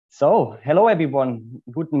So, hello everyone.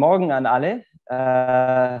 Guten Morgen an alle.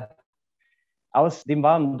 Aus dem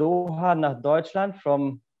warmen Doha nach Deutschland,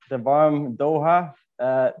 from the warm Doha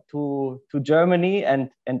to Germany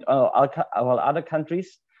and all other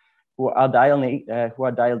countries who are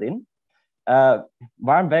dialed in.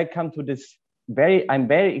 Warm welcome to this I'm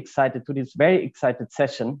very excited to this very excited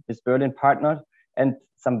session with Berlin Partner and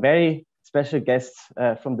some very special guests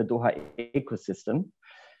from the Doha ecosystem.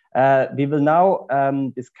 We will now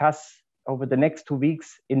discuss over the next 2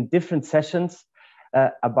 weeks in different sessions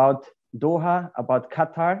about Doha, about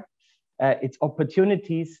Qatar, its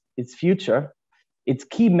opportunities, its future, its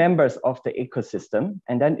key members of the ecosystem,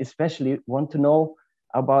 and then especially want to know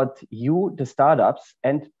about you, the startups,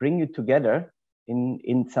 and bring you together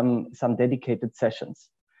in some dedicated sessions.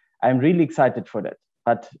 I'm really excited for that.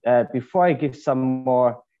 But before I give some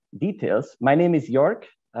more details, my name is Jörg.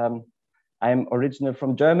 I'm originally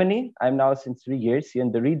from Germany. I'm now since 3 years here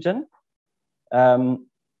in the region. And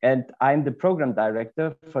I'm the program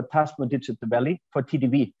director for TASMU Digital Valley for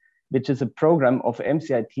TDV, which is a program of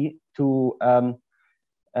MCIT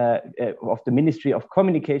of the Ministry of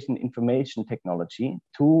Communication Information Technology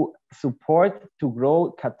to support, to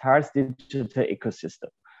grow Qatar's digital ecosystem.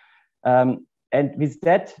 And with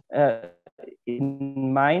that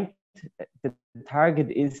in mind, the target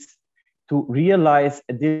is to realize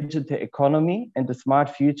a digital economy and a smart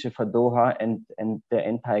future for Doha and the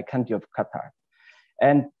entire country of Qatar.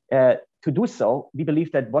 And to do so, we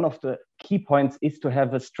believe that one of the key points is to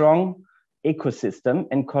have a strong ecosystem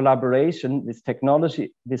and collaboration with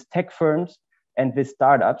technology, with tech firms and with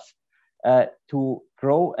startups to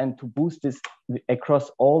grow and to boost this across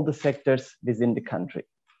all the sectors within the country.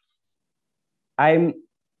 I'm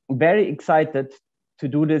very excited to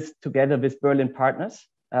do this together with Berlin Partners.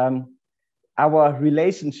 Our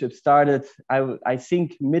relationship started, I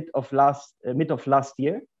think, mid of last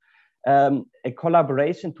year. A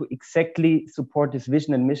collaboration to exactly support this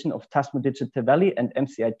vision and mission of TASMU Digital Valley and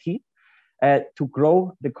MCIT to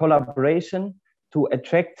grow the collaboration, to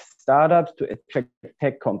attract startups, to attract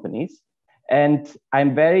tech companies. And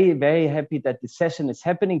I'm very, very happy that this session is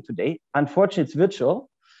happening today. Unfortunately, it's virtual.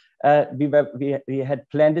 We had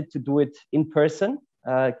planned it to do it in person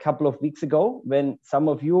a couple of weeks ago when some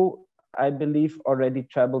of you, I believe, already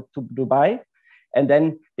traveled to Dubai. And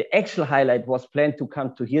then the actual highlight was planned to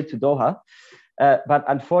come to here to Doha. But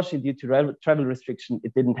unfortunately, due to travel restriction,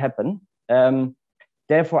 it didn't happen.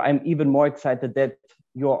 Therefore, I'm even more excited that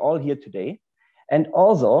you're all here today. And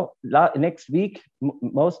also, next week,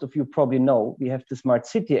 most of you probably know, we have the Smart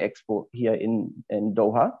City Expo here in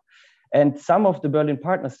Doha. And some of the Berlin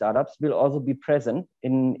Partner startups will also be present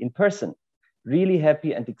in person. Really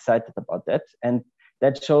happy and excited about that. And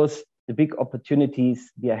that shows the big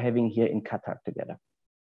opportunities we are having here in Qatar together.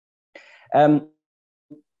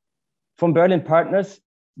 From Berlin Partners,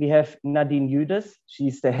 we have Nadine Judes.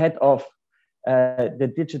 She's the head of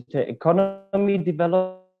the digital economy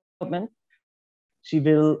development. She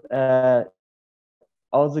will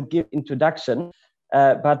also give introduction.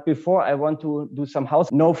 But before, I want to do some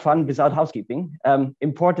no fun without housekeeping.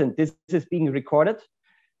 Important, this is being recorded.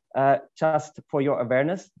 Just for your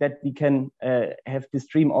awareness that we can have the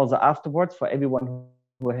stream also afterwards for everyone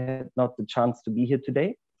who had not the chance to be here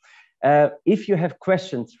today. If you have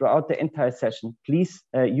questions throughout the entire session, please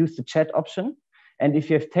use the chat option. And if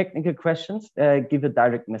you have technical questions, give a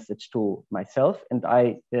direct message to myself and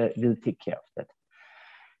I will take care of that.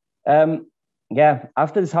 Yeah,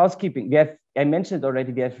 after this housekeeping, I mentioned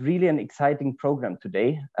already, we have really an exciting program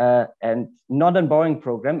today and not a boring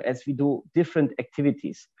program as we do different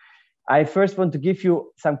activities. I first want to give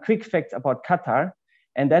you some quick facts about Qatar,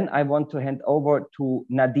 and then I want to hand over to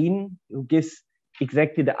Nadine, who gives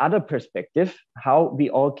exactly the other perspective, how we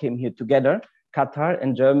all came here together, Qatar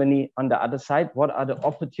and Germany on the other side, what are the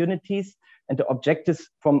opportunities and the objectives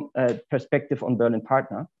from perspective on Berlin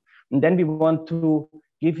Partner. And then we want to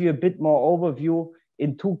give you a bit more overview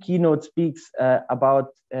in 2 keynote speaks about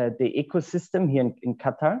the ecosystem here in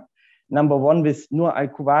Qatar. Number 1 with Noor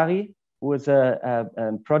Al-Kuwari, who is a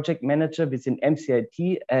project manager within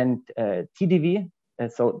MCIT and TDV,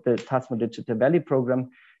 so the TASMU Digital Valley program,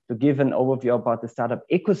 to give an overview about the startup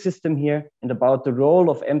ecosystem here and about the role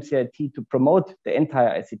of MCIT to promote the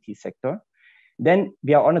entire ICT sector. Then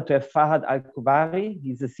we are honored to have Fahad Al-Kuwari.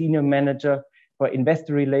 He's a senior manager for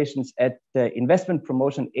investor relations at the Investment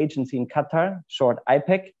Promotion Agency in Qatar, short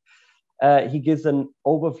IPA. He gives an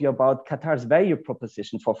overview about Qatar's value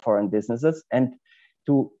proposition for foreign businesses and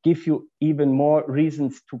to give you even more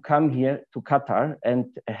reasons to come here to Qatar and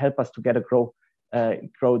help us together grow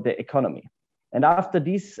the economy. And after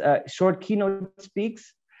these short keynote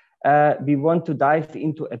speaks, We want to dive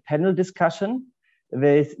into a panel discussion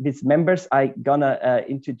with members I'm gonna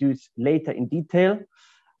introduce later in detail.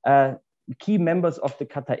 Key members of the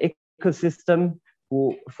Qatar ecosystem,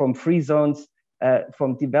 who from free zones,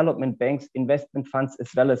 from development banks, investment funds, as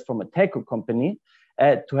well as from a telco company,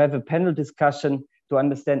 to have a panel discussion to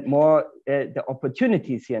understand more the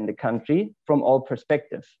opportunities here in the country from all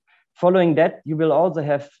perspectives. Following that, you will also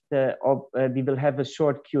have we will have a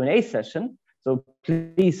short Q&A session. So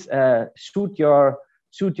please shoot your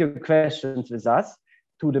questions with us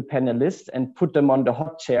to the panelists and put them on the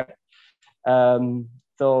hot chair,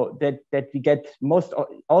 so that we get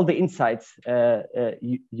all the insights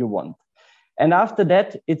you want. And after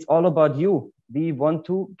that, it's all about you. We want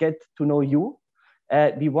to get to know you.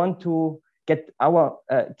 We want to get our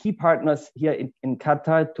key partners here in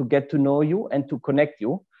Qatar to get to know you and to connect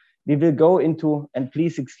you. We will go into, and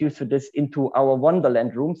please excuse for this, into our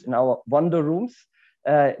Wonderland rooms, in our Wonder Rooms,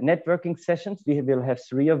 networking sessions. We will have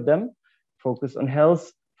 3 of them, focus on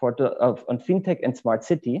health, on fintech and smart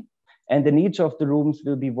city. And in each of the rooms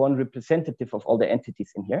will be one representative of all the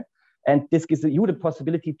entities in here. And this gives you the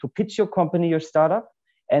possibility to pitch your company, your startup,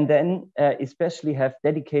 and then especially have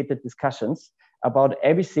dedicated discussions about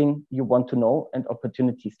everything you want to know and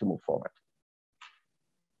opportunities to move forward.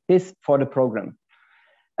 This for the program.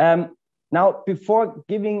 Now, before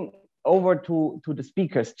giving over to the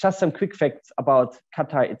speakers, just some quick facts about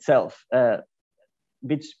Qatar itself,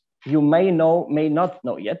 which you may know, may not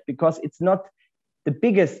know yet, because it's not the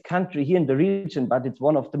biggest country here in the region, but it's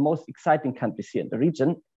one of the most exciting countries here in the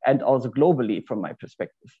region and also globally from my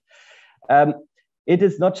perspective. It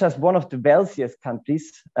is not just one of the wealthiest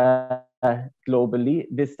countries globally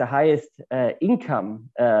with the highest income,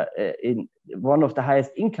 one of the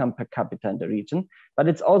highest income per capita in the region, but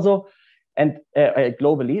it's also, and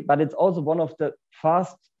globally, but it's also one of the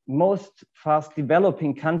most fast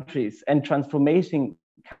developing countries and transformation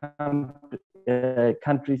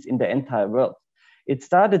countries in the entire world. It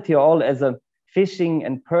started here all as a fishing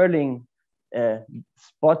and pearling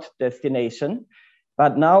spot destination,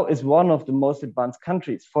 but now is one of the most advanced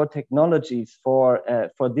countries for technologies, for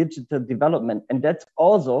digital development. And that's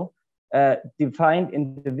also defined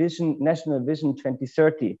in the National Vision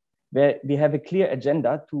 2030, where we have a clear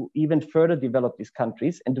agenda to even further develop these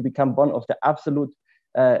countries and to become one of the absolute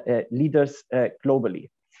leaders globally.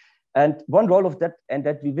 And one role of that, and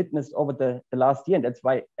that we witnessed over the last year, and that's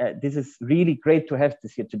why this is really great to have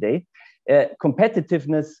this here today,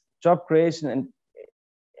 competitiveness, job creation, and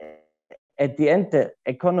at the end, the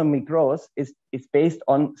economic growth is based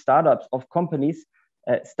on startups of companies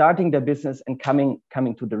starting their business and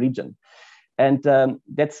coming to the region. And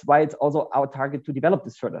that's why it's also our target to develop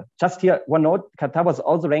this further. Just here, one note, Qatar was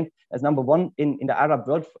also ranked as #1 in the Arab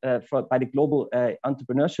world by the Global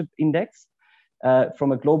Entrepreneurship Index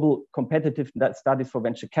from a global competitive studies for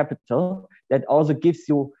venture capital. That also gives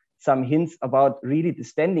you some hints about really the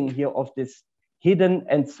standing here of this hidden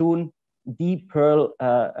and soon deep pearl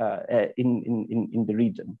in the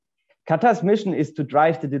region. Qatar's mission is to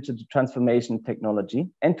drive the digital transformation technology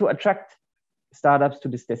and to attract startups to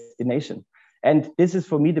this destination. And this is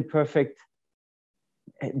for me the perfect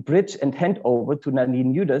bridge and handover to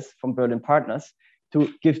Nadine Yudes from Berlin Partners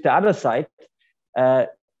to give the other side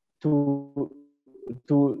to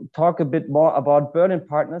talk a bit more about Berlin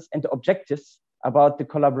Partners and the objectives about the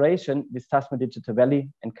collaboration with TASMU Digital Valley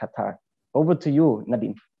and Qatar. Over to you,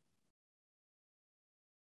 Nadine.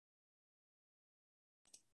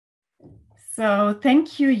 So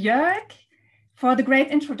thank you, Jörg, for the great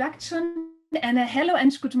introduction. And a hello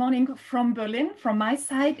and good morning from Berlin, from my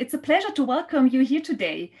side. It's a pleasure to welcome you here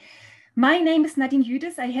today. My name is Nadine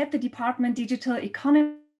Yudes. I head the Department Digital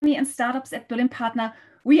Economy and Startups at Berlin Partner.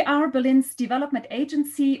 We are Berlin's development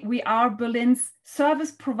agency. We are Berlin's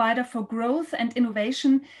service provider for growth and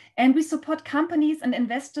innovation. And we support companies and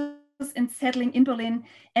investors in settling in Berlin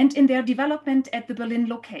and in their development at the Berlin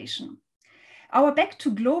location. Our Back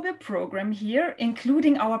to Global program here,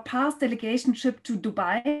 including our past delegation trip to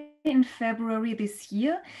Dubai in February this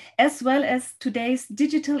year, as well as today's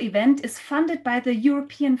digital event, is funded by the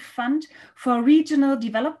European Fund for Regional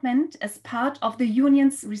Development as part of the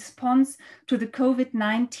Union's response to the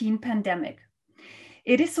COVID-19 pandemic.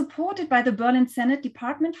 It is supported by the Berlin Senate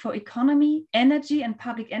Department for Economy, Energy and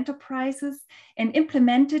Public Enterprises and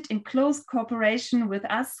implemented in close cooperation with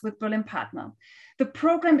us, with Berlin Partner. The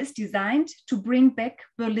program is designed to bring back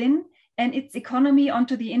Berlin and its economy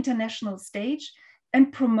onto the international stage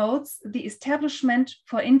and promotes the establishment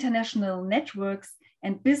for international networks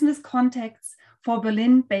and business contacts for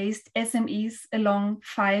Berlin-based SMEs along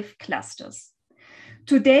 5 clusters.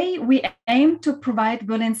 Today, we aim to provide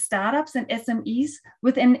Berlin startups and SMEs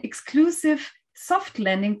with an exclusive soft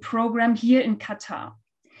landing program here in Qatar.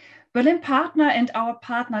 Berlin Partner and our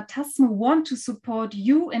partner TASMU want to support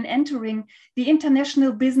you in entering the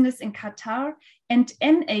international business in Qatar and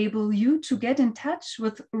enable you to get in touch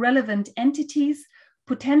with relevant entities,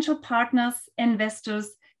 potential partners,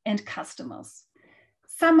 investors, and customers.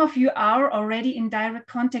 Some of you are already in direct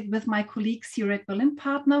contact with my colleagues here at Berlin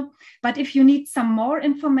Partner, but if you need some more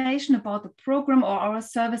information about the program or our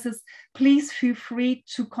services, please feel free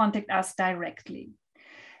to contact us directly.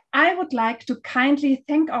 I would like to kindly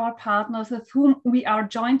thank our partners with whom we are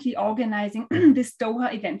jointly organizing this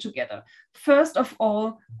Doha event together. First of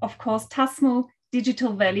all, of course, TASMU,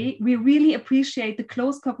 Digital Valley. We really appreciate the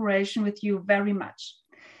close cooperation with you very much.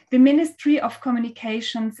 The Ministry of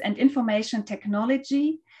Communications and Information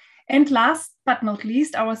Technology, and last but not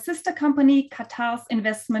least, our sister company, Qatar's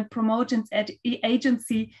Investment Promotions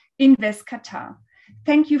Agency, Invest Qatar.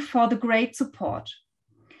 Thank you for the great support.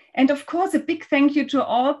 And of course, a big thank you to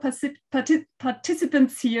all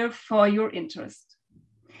participants here for your interest.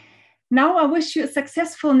 Now I wish you a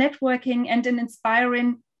successful networking and an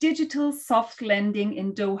inspiring digital soft landing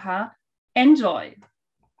in Doha. Enjoy.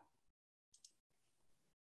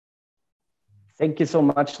 Thank you so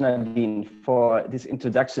much, Nadine, for this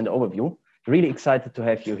introduction and overview. Really excited to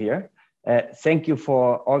have you here. Thank you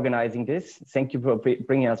for organizing this. Thank you for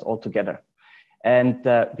bringing us all together. And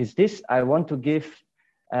with this, I want to give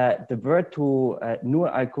the word to Noor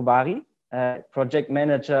Al-Kubari, project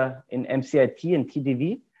manager in MCIT and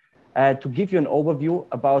TDV, to give you an overview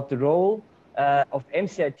about the role of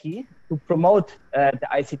MCIT to promote the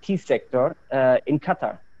ICT sector in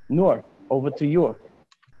Qatar. Noor, over to you.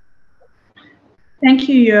 Thank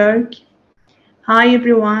you, Jörg. Hi,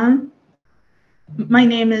 everyone. My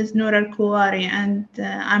name is Noor Al-Kubari, and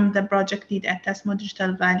I'm the project lead at TASMU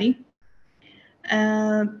Digital Valley.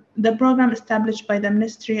 The program established by the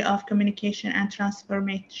Ministry of Communication and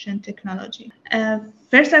Transformation Technology.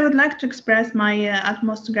 First, I would like to express my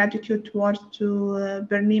utmost gratitude to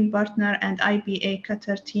Berlin Partner and IPA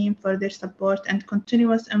Qatar team for their support and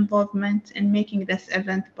continuous involvement in making this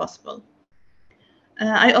event possible.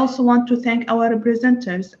 I also want to thank our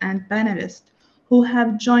presenters and panelists who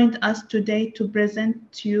have joined us today to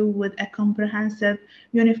present to you with a comprehensive,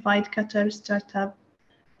 unified Qatar startup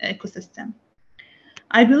ecosystem.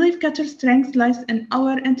 I believe Qatar's strength lies in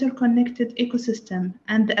our interconnected ecosystem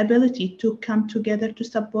and the ability to come together to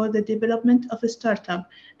support the development of a startup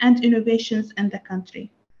and innovations in the country.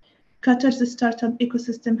 Qatar's startup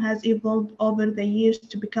ecosystem has evolved over the years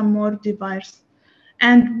to become more diverse,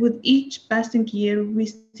 and with each passing year,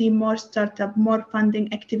 we see more startup, more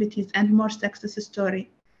funding activities, and more success stories.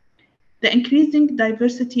 The increasing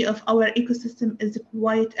diversity of our ecosystem is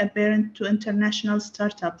quite apparent to international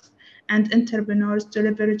startups and entrepreneurs to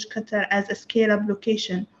leverage Qatar as a scale-up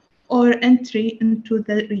location or entry into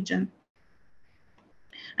the region.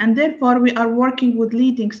 And therefore, we are working with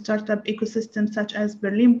leading startup ecosystems such as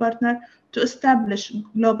Berlin Partner to establish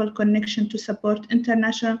global connection to support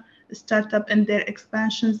international startups in their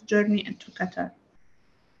expansion journey into Qatar.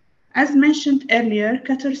 As mentioned earlier,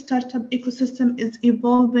 Qatar's startup ecosystem is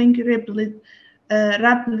evolving rapidly,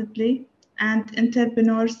 and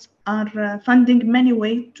entrepreneurs are finding many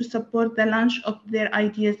ways to support the launch of their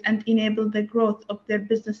ideas and enable the growth of their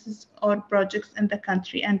businesses or projects in the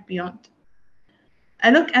country and beyond.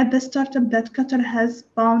 A look at the startup that Qatar has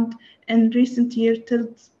found in recent years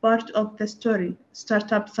tells part of the story.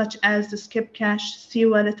 Startups such as the Skip Cash,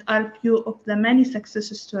 C-Wallet are few of the many success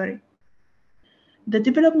stories. The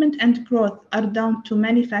development and growth are down to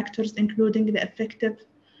many factors, including the effectiveness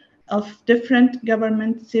of different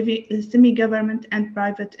government, semi-government, and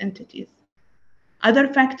private entities. Other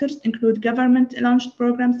factors include government-launched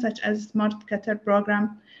programs such as Smart Qatar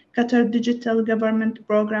program, Qatar Digital Government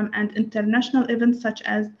Program, and international events such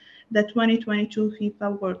as the 2022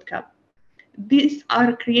 FIFA World Cup. These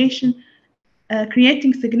are creating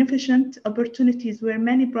significant opportunities where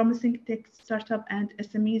many promising tech startups and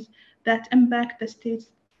SMEs that impact the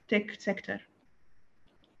state's tech sector.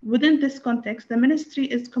 Within this context, the ministry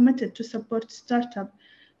is committed to support startups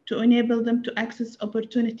to enable them to access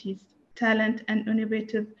opportunities, talent, and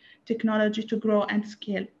innovative technology to grow and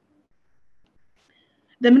scale.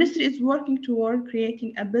 The ministry is working toward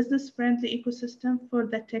creating a business-friendly ecosystem for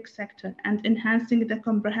the tech sector and enhancing the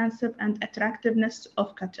comprehensive and attractiveness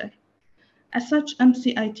of Qatar. As such,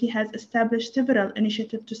 MCIT has established several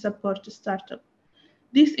initiatives to support startups.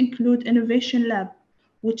 These include Innovation Lab,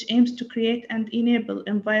 which aims to create and enable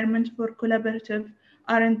environment for collaborative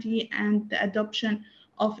R&D and the adoption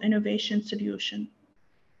of innovation solutions.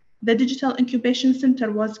 The Digital Incubation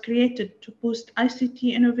Center was created to boost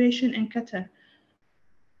ICT innovation in Qatar,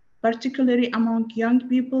 particularly among young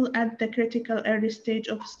people at the critical early stage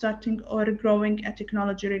of starting or growing a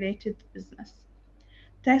technology-related business.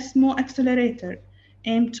 TASMU Accelerator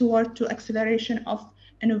aimed toward the acceleration of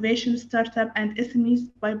innovation, startup, and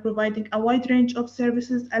SMEs by providing a wide range of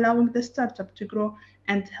services, allowing the startup to grow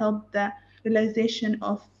and help the realization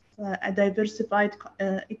of a diversified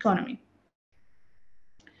economy.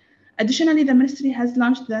 Additionally, the ministry has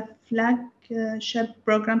launched the flagship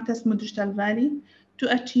program TASMU Digital Valley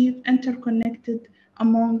to achieve interconnected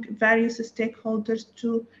among various stakeholders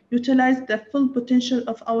to utilize the full potential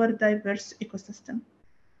of our diverse ecosystem.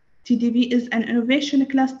 TDV is an innovation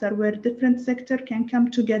cluster where different sectors can come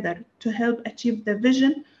together to help achieve the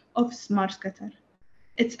vision of Smart Qatar.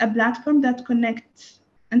 It's a platform that connects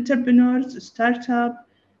entrepreneurs, startups,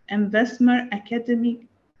 investors,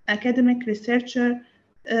 academic researchers,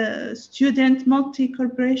 students,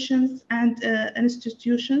 multi-corporations, and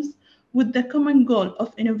institutions with the common goal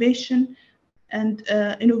of innovation and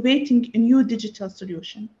innovating a new digital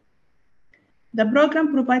solution. The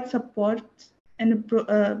program provides support and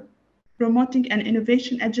promoting an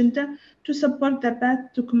innovation agenda to support the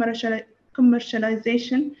path to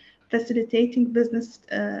commercialization, facilitating business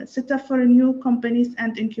setup for new companies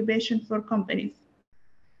and incubation for companies.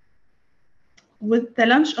 With the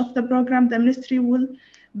launch of the program, the ministry will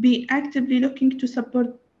be actively looking to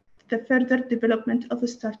support the further development of a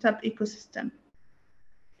startup ecosystem.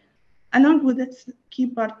 Along with its key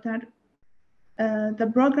partner, the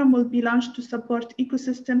program will be launched to support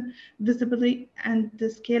ecosystem visibility and the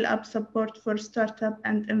scale-up support for startup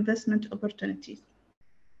and investment opportunities.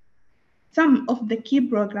 Some of the key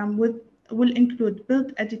programs will include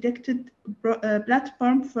build a dedicated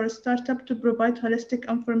platform for a startup to provide holistic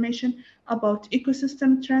information about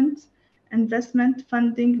ecosystem trends, investment,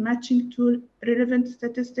 funding, matching tool, relevant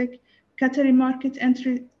statistics, Qatari market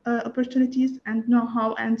entry opportunities, and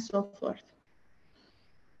know-how, and so forth.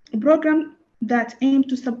 A program that aim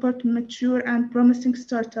to support mature and promising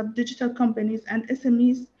startup digital companies and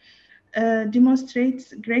SMEs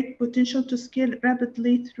demonstrates great potential to scale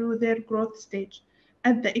rapidly through their growth stage.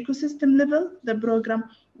 At the ecosystem level, the program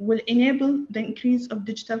will enable the increase of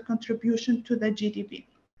digital contribution to the GDP,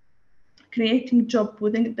 creating jobs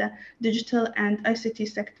within the digital and ICT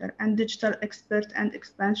sector, and digital expert and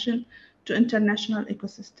expansion to international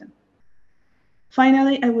ecosystem.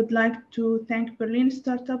 Finally, I would like to thank Berlin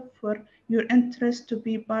Startup for your interest to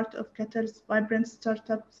be part of Qatar's vibrant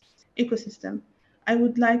startup ecosystem. I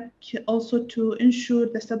would like also to ensure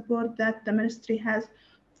the support that the ministry has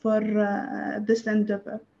for this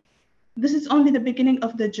endeavor. This is only the beginning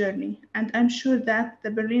of the journey, and I'm sure that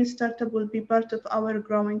the Berlin Startup will be part of our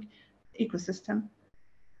growing ecosystem.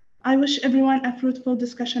 I wish everyone a fruitful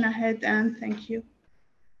discussion ahead, and thank you.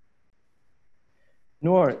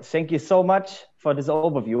 Noor, thank you so much for this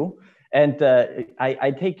overview. And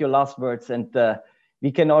I take your last words, and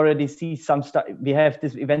we can already see we have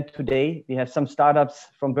this event today. We have some startups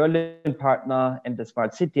from Berlin Partner and the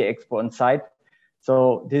Smart City Expo on site.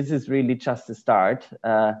 So this is really just the start.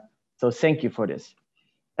 So thank you for this.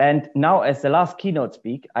 And now, as the last keynote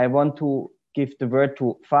speak, I want to give the word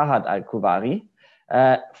to Fahad Al-Kuwari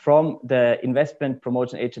from the Investment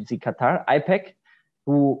Promotion Agency Qatar, IPAC,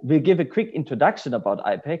 who will give a quick introduction about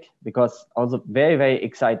IPAC, because also very, very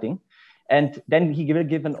exciting. And then he will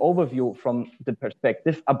give an overview from the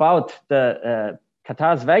perspective about the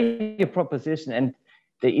Qatar's value proposition and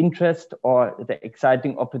the interest or the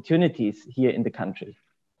exciting opportunities here in the country.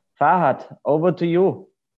 Fahad, over to you.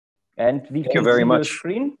 And we can see your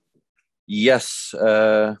screen. Yes.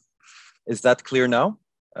 Is that clear now?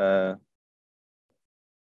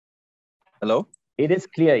 Hello? It is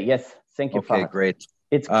clear, yes. Thank you, okay, Fahad. Great.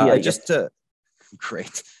 It's clear,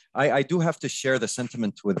 Great. I do have to share the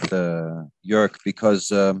sentiment with Jörg,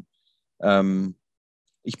 because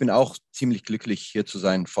ich bin auch ziemlich glücklich, hier zu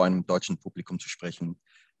sein, vor einem deutschen Publikum zu sprechen.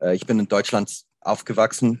 Ich bin in Deutschland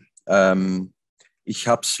aufgewachsen. Ich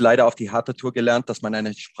habe es leider auf die harte Tour gelernt, dass man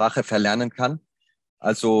eine Sprache verlernen kann.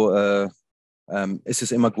 Also ist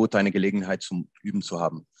es immer gut, eine Gelegenheit zum Üben zu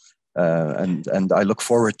haben. And I look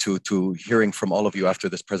forward to hearing from all of you after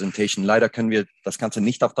this presentation. Leider können wir das Ganze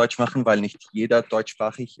nicht auf Deutsch machen, weil nicht jeder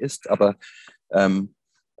deutschsprachig ist, aber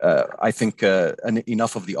I think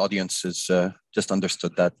enough of the audience is just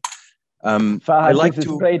understood that. Fahad, I like this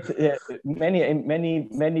is great.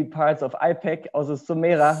 Many parts of IPAC, also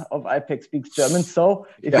Sumera of IPAC speaks German. So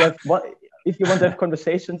if you want to have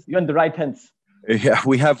conversations, you're in the right hands. Yeah,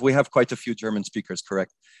 we have quite a few German speakers,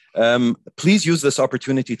 correct. Please use this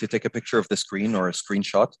opportunity to take a picture of the screen or a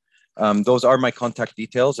screenshot. Those are my contact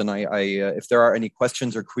details. And if there are any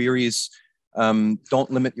questions or queries,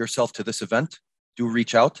 don't limit yourself to this event. Do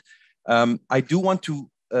reach out. I do want to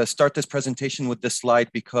start this presentation with this slide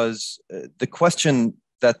because the question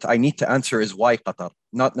that I need to answer is why Qatar,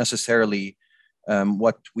 not necessarily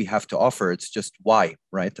what we have to offer. It's just why,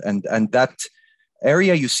 right? And that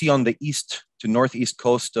area you see on the east to northeast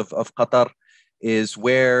coast of Qatar is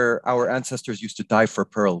where our ancestors used to dive for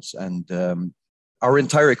pearls. And our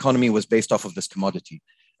entire economy was based off of this commodity.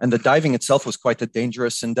 And the diving itself was quite a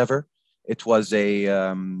dangerous endeavor. It was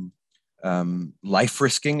a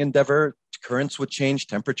life-risking endeavor. Currents would change,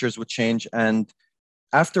 temperatures would change. And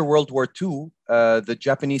after World War II, the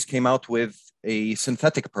Japanese came out with a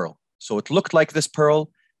synthetic pearl. So it looked like this pearl.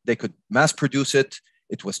 They could mass produce it.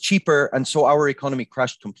 It was cheaper. And so our economy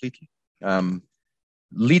crashed completely.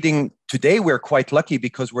 Leading today, we're quite lucky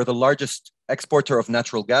because we're the largest exporter of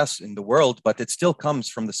natural gas in the world, but it still comes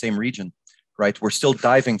from the same region, right? We're still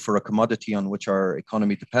diving for a commodity on which our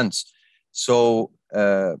economy depends. So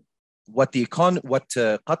what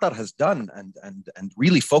Qatar has done and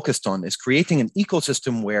really focused on is creating an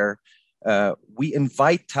ecosystem where we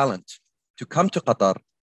invite talent to come to Qatar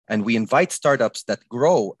and we invite startups that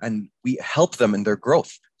grow and we help them in their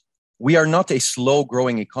growth. We are not a slow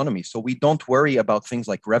growing economy, so we don't worry about things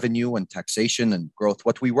like revenue and taxation and growth.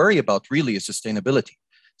 What we worry about really is sustainability.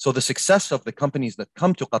 So the success of the companies that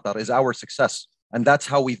come to Qatar is our success. And that's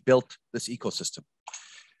how we've built this ecosystem.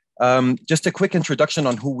 Just a quick introduction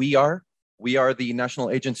on who we are. We are the national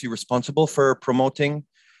agency responsible for promoting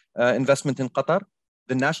investment in Qatar.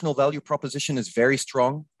 The national value proposition is very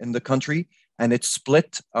strong in the country, and it's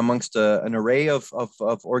split amongst an array of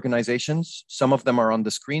organizations. Some of them are on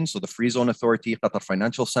the screen. So the Free Zone Authority, Qatar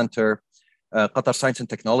Financial Center, Qatar Science and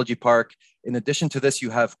Technology Park. In addition to this, you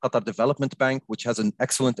have Qatar Development Bank, which has an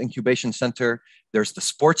excellent incubation center. There's the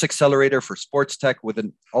Sports Accelerator for sports tech with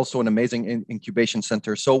also an amazing incubation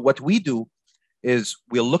center. So what we do is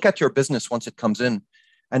we'll look at your business once it comes in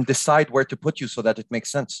and decide where to put you so that it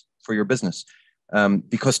makes sense for your business.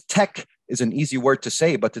 Because tech is an easy word to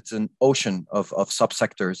say, but it's an ocean of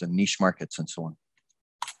subsectors and niche markets and so on.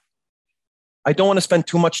 I don't want to spend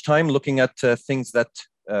too much time looking at things that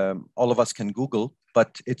all of us can Google,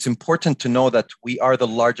 but it's important to know that we are the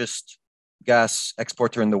largest gas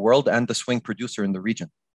exporter in the world and the swing producer in the region.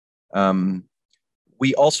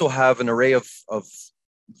 We also have an array of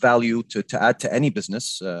value to add to any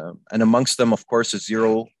business. And amongst them, of course, is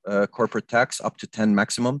zero corporate tax, up to 10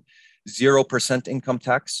 maximum, 0% income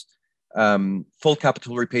tax, full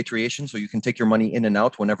capital repatriation, so you can take your money in and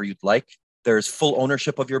out whenever you'd like. There's full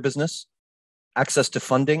ownership of your business, access to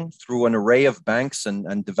funding through an array of banks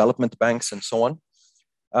and development banks and so on.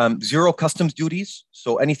 Zero customs duties,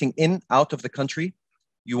 so anything in, out of the country,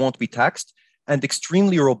 you won't be taxed, and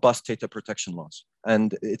extremely robust data protection laws.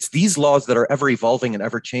 And it's these laws that are ever evolving and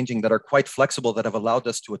ever changing that are quite flexible that have allowed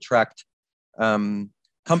us to attract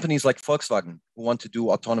companies like Volkswagen who want to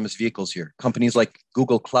do autonomous vehicles here, companies like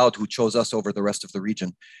Google Cloud who chose us over the rest of the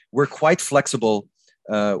region. We're quite flexible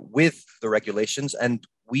with the regulations, and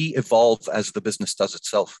we evolve as the business does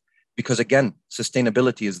itself. Because again,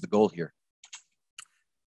 sustainability is the goal here.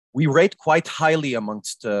 We rate quite highly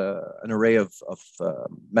amongst an array of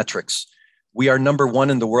metrics. We are number one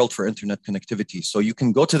in the world for internet connectivity. So you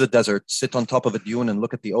can go to the desert, sit on top of a dune and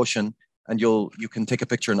look at the ocean, and you can take a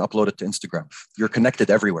picture and upload it to Instagram. You're connected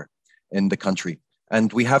everywhere in the country.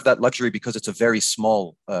 And we have that luxury because it's a very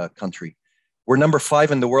small country. We're number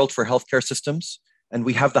 5 in the world for healthcare systems, and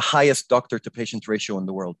we have the highest doctor-to-patient ratio in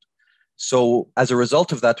the world. So as a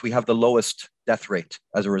result of that, we have the lowest death rate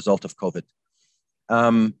as a result of COVID.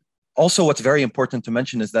 Also, what's very important to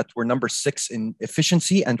mention is that we're number 6 in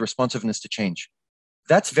efficiency and responsiveness to change.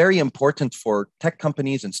 That's very important for tech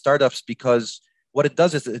companies and startups because what it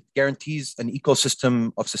does is it guarantees an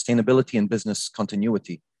ecosystem of sustainability and business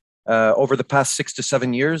continuity. Over the past 6 to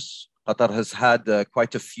 7 years, Qatar has had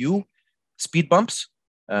quite a few speed bumps.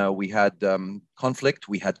 We had conflict,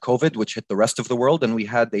 we had COVID, which hit the rest of the world, and we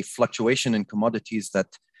had a fluctuation in commodities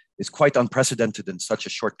that is quite unprecedented in such a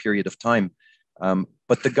short period of time.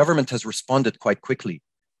 But the government has responded quite quickly.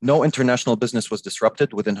 No international business was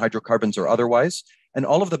disrupted within hydrocarbons or otherwise. And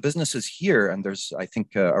all of the businesses here, and there's, I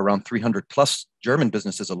think, around 300 plus German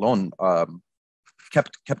businesses alone,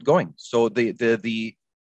 kept going. So the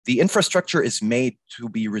infrastructure is made to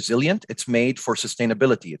be resilient. It's made for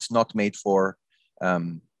sustainability. It's not made for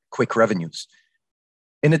quick revenues.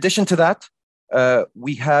 In addition to that,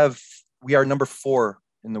 we are number 4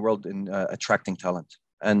 in the world in attracting talent.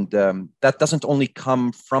 And that doesn't only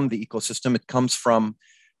come from the ecosystem, it comes from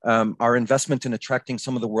our investment in attracting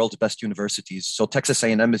some of the world's best universities. So Texas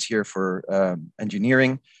A&M is here for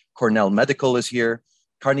engineering, Cornell Medical is here,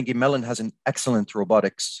 Carnegie Mellon has an excellent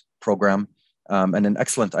robotics program and an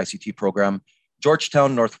excellent ICT program.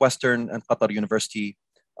 Georgetown, Northwestern, and Qatar University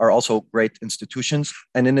are also great institutions.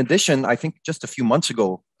 And in addition, I think just a few months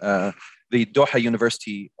ago, the Doha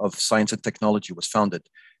University of Science and Technology was founded,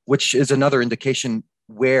 which is another indication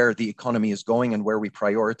where the economy is going and where we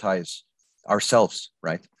prioritize ourselves,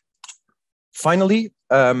 right? Finally,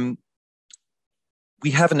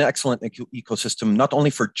 we have an excellent ecosystem, not only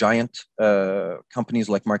for giant companies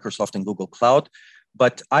like Microsoft and Google Cloud,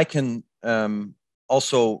 but I can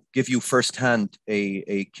also give you firsthand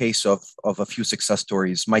a case of a few success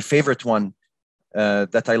stories. My favorite one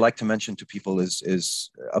that I like to mention to people is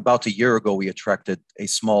about a year ago, we attracted a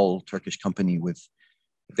small Turkish company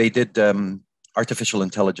they did artificial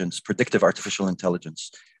intelligence, predictive artificial intelligence.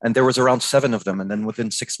 And there was around 7 of them. And then within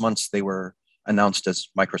 6 months, they were announced as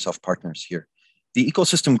Microsoft partners here. The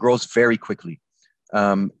ecosystem grows very quickly.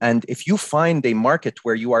 And if you find a market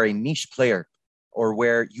where you are a niche player or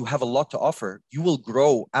where you have a lot to offer, you will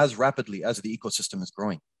grow as rapidly as the ecosystem is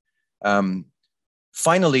growing.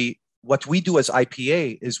 Finally, what we do as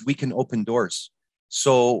IPA is we can open doors.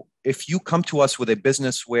 So if you come to us with a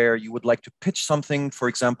business where you would like to pitch something, for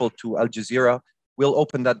example, to Al Jazeera, we'll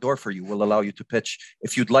open that door for you. We'll allow you to pitch.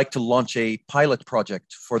 If you'd like to launch a pilot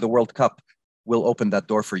project for the World Cup, we'll open that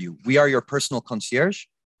door for you. We are your personal concierge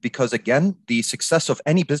because, again, the success of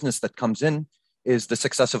any business that comes in is the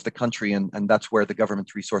success of the country, and that's where the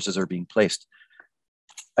government resources are being placed.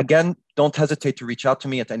 Again, don't hesitate to reach out to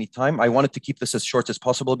me at any time. I wanted to keep this as short as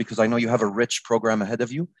possible because I know you have a rich program ahead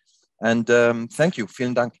of you. And thank you.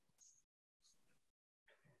 Vielen Dank.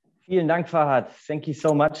 Vielen Dank, Fahad. Thank you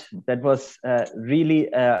so much. That was really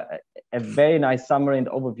a very nice summary and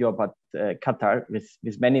overview about Qatar with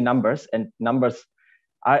many numbers. And numbers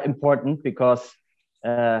are important because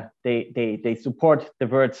they support the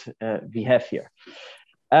words we have here.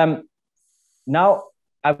 Now,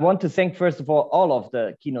 I want to thank, first of all of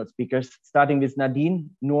the keynote speakers, starting with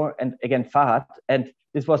Nadine, Noor, and again, Fahad. And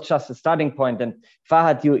this was just a starting point. And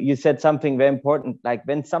Fahad, you said something very important, like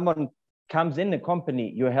when someone comes in a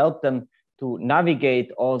company, you help them to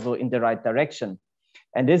navigate also in the right direction.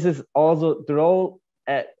 And this is also the role,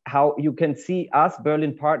 how you can see us,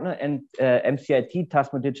 Berlin Partner and MCIT,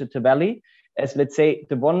 TASMU Digital Valley, as let's say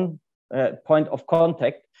the one point of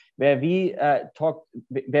contact where we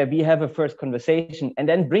where we have a first conversation and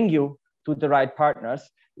then bring you to the right partners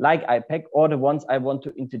like IPAC or the ones I want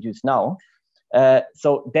to introduce now.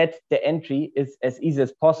 So that the entry is as easy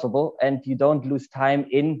as possible and you don't lose time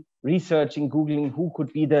in researching, Googling who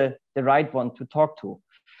could be the right one to talk to.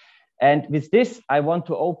 And with this, I want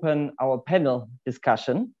to open our panel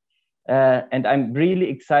discussion. And I'm really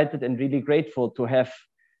excited and really grateful to have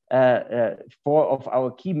 4 of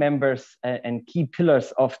our key members and key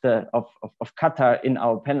pillars of Qatar in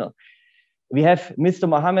our panel. We have Mr.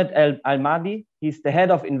 Mohammed Al-Mahdi. He's the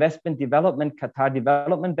head of investment development, Qatar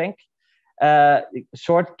Development Bank,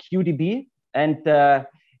 short QDB. And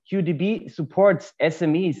QDB supports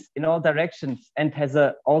SMEs in all directions and has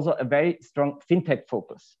also a very strong fintech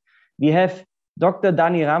focus. We have Dr.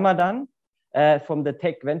 Dani Ramadan from the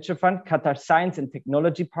Tech Venture Fund, Qatar Science and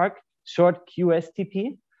Technology Park, short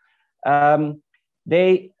QSTP.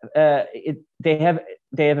 They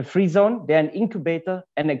have a free zone, they're an incubator,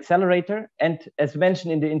 an accelerator, and as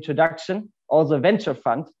mentioned in the introduction, also a venture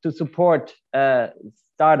fund to support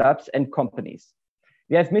startups and companies.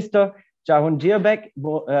 We have Mr. Jahungirbek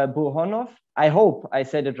Burhonov. I hope I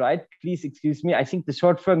said it right. Please excuse me. I think the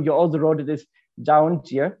short form, you also wrote it as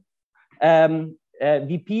Jahungir.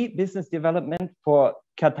 VP Business Development for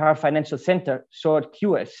Qatar Financial Center, short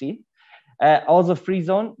QFC. Also free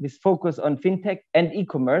zone with focus on fintech and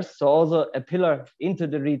e-commerce, so also a pillar into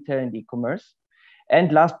the retail and e-commerce.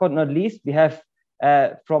 And last but not least, we have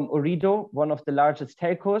from Ooredoo, one of the largest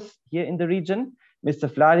telcos here in the region, Mr.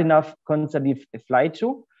 Vladinav Konstantiniv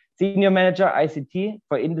Flaichu, Senior Manager ICT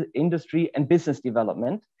for Industry and Business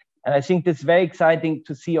Development. And I think this is very exciting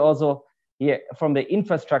to see also here from the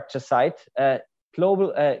infrastructure side,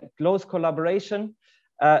 global close collaboration,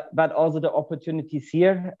 but also the opportunities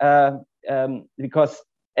here, because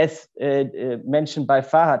as mentioned by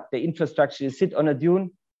Fahad, the infrastructure, you sit on a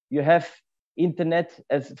dune, you have internet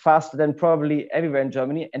as faster than probably everywhere in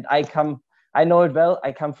Germany. And I know it well,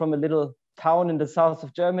 I come from a little town in the south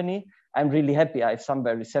of Germany. I'm really happy I have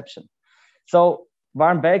somewhere reception. So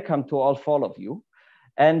warm welcome to all 4 of you.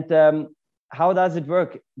 And how does it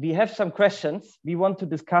work? We have some questions we want to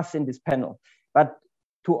discuss in this panel, but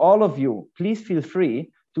to all of you, please feel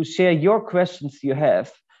free to share your questions you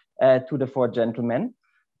have to the four gentlemen.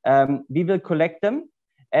 We will collect them,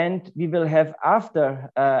 and we will have, after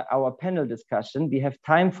our panel discussion, we have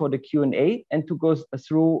time for the Q&A and to go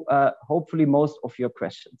through hopefully most of your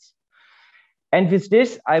questions. And with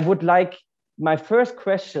this, I would like my first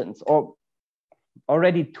questions, or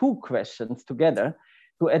already two questions together,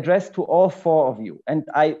 to address to all four of you. And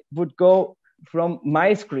I would go from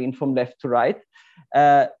my screen from left to right,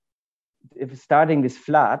 starting with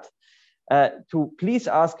Vlad, to please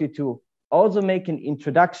ask you to also make an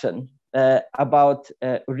introduction about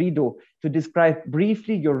Ooredoo, to describe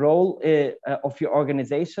briefly your role of your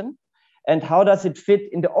organization and how does it fit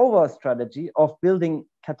in the overall strategy of building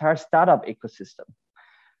Qatar startup ecosystem.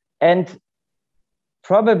 And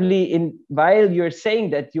probably while you're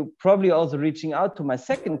saying that, you're probably also reaching out to my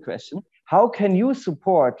second question: how can you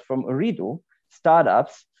support from Ooredoo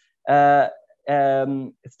startups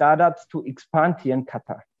to expand here in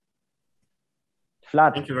Qatar?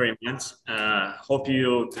 Vlad. Thank you very much. Hope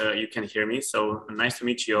you can hear me. So nice to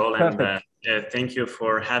meet you all, and thank you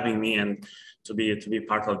for having me and to be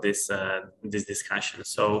part of this this discussion.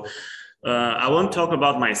 So I won't talk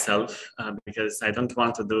about myself because I don't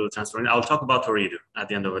want to do transfer. I'll talk about Ooredoo at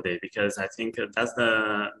the end of the day, because I think that's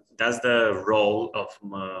the role of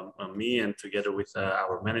me, and together with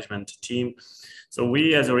our management team. So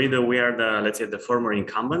we as Ooredoo, we are the, let's say, the former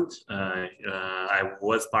incumbent. I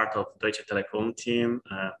was part of Deutsche Telekom team.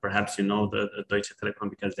 Perhaps you know the Deutsche Telekom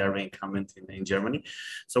because they are the incumbent in Germany.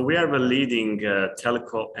 So we are the leading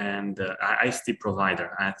telco and ICT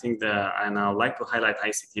provider. I think and I would like to highlight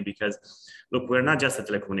ICT because, look, we're not just a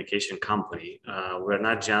telecommunication company. We're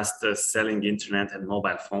not just selling internet and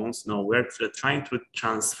mobile phones. No, we're trying to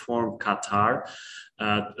transform Qatar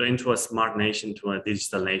into a smart nation, to a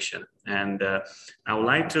digital nation. And I would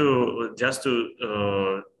like to just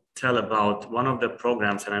to tell about one of the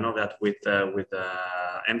programs, and I know that with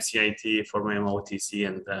MCIT, former MOTC,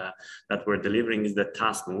 and that we're delivering is the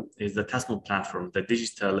TASMU platform, the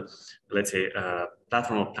digital, let's say,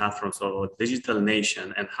 platform of platforms, or digital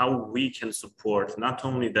nation, and how we can support not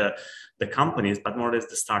only the companies, but more or less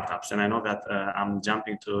the startups. And I know that I'm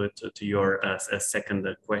jumping to your second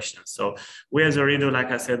question. So we as Ooredoo,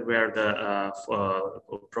 like I said, we are the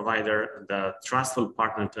provider, the trustful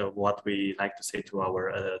partner to what we like to say to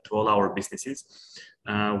all our businesses.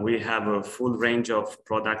 We have a full range of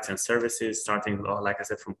products and services, starting, like I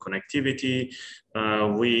said, from connectivity.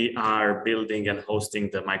 We are building and hosting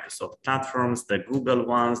the Microsoft platforms, the Google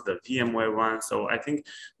ones, the VMware ones. So I think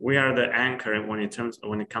we are the anchor when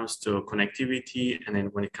it comes to connectivity, and then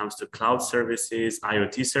when it comes to cloud services,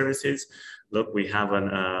 IoT services. Look, we have an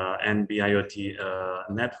NB-IoT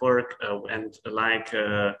network, and like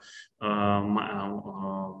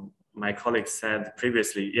my colleague said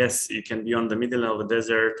previously, yes, you can be on the middle of a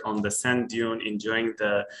desert, on the sand dune, enjoying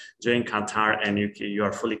Qatar, and you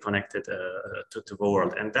are fully connected to the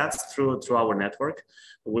world. And that's through our network.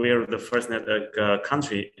 We're the first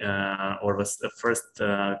country or the first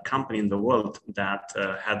company in the world that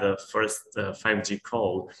had a first 5G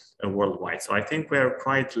call worldwide. So I think we're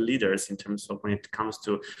quite leaders in terms of when it comes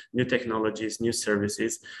to new technologies, new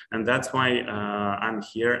services. And that's why I'm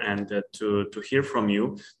here, and to hear from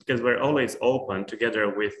you, because we're always open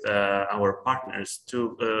together with our partners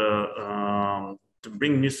to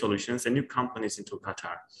bring new solutions and new companies into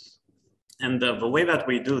Qatar. And the way that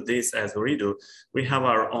we do this as Ooredoo, we have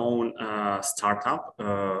our own startup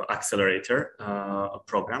accelerator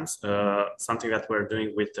programs, something that we're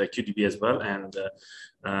doing with QDB as well. And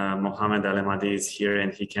Mohammed Al-Emadi is here,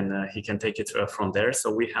 and he can take it from there.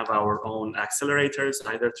 So we have our own accelerators,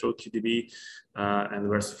 either through QDB, and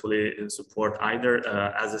we're fully in support either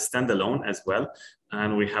as a standalone as well.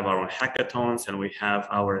 And we have our own hackathons, and we have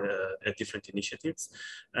our different initiatives.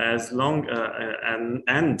 As long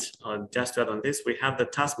and just to add on this, we have the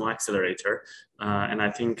TASMU accelerator, and I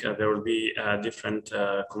think there will be different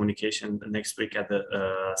communication next week at the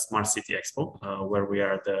Smart City Expo, where we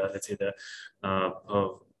are let's say the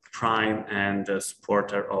prime and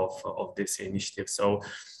supporter of this initiative. So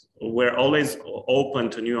we're always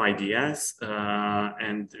open to new ideas,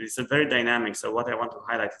 and it's a very dynamic. So what I want to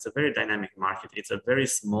highlight, it's a very dynamic market. It's a very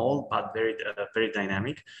small, but very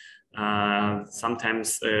dynamic.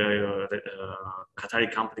 Sometimes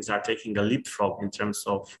Qatari companies are taking a leapfrog in terms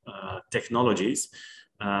of technologies,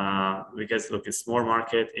 because look, it's a small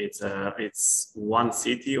market. It's one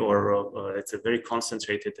city, or it's a very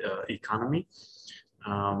concentrated economy.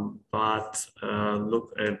 But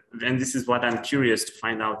look, and this is what I'm curious to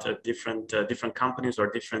find out: different companies or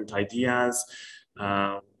different ideas,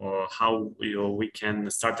 or how we can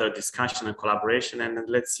start a discussion and collaboration, and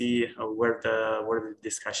let's see where the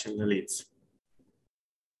discussion leads.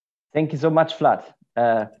 Thank you so much, Vlad.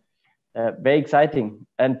 Very exciting.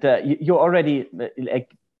 And you already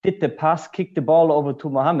did the pass, kicked the ball over to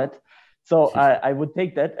Mohammed. So I would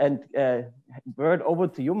take that and word over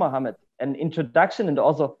to you, Mohammed. An introduction, and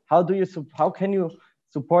also how can you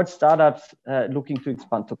support startups looking to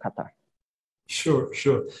expand to Qatar? Sure.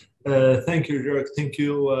 Thank you, Jörg. Thank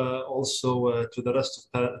you also to the rest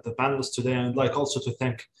of the panelists today. I'd like also to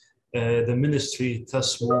thank the Ministry,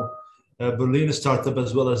 TASMU, Berlin Startup,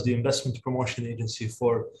 as well as the Investment Promotion Agency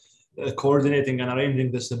for coordinating and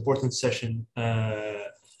arranging this important session.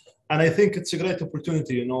 And I think it's a great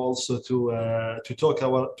opportunity, also to talk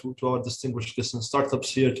to our distinguished guests and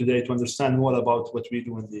startups here today to understand more about what we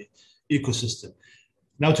do in the ecosystem.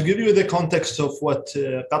 Now, to give you the context of what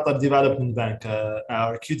Qatar Development Bank,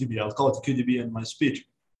 or QDB, I'll call it QDB in my speech,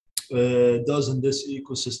 does in this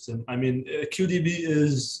ecosystem. I mean, QDB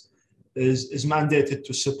is mandated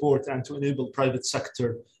to support and to enable private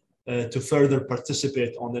sector to further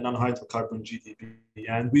participate on the non-hydrocarbon GDP.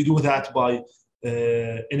 And we do that by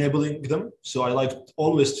enabling them. So I like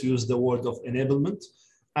always to use the word of enablement.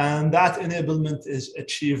 And that enablement is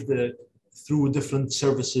achieved through different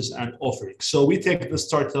services and offerings. So we take the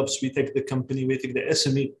startups, we take the company, we take the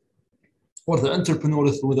SME or the entrepreneur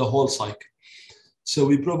through the whole cycle. So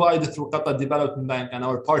we provide through Qatar Development Bank and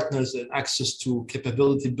our partners access to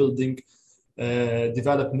capability building,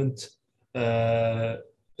 development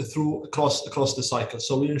through across the cycle.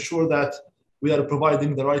 So we ensure that we are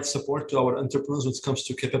providing the right support to our entrepreneurs when it comes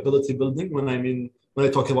to capability building. When I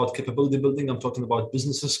talk about capability building, I'm talking about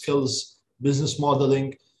business skills, business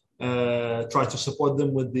modeling, try to support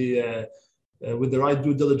them with the right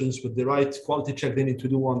due diligence, with the right quality check they need to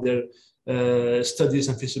do on their studies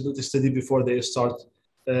and feasibility study before they start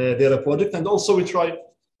their project. And also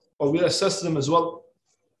we assess them as well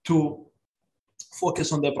to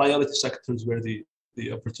focus on the priority sectors where the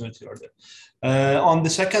opportunity are there. On the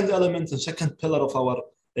second element and second pillar of our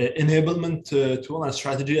enablement tool and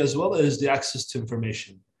strategy as well is the access to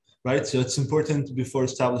information. Right, so it's important before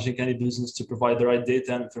establishing any business to provide the right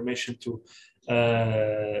data and information to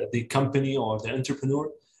the company or the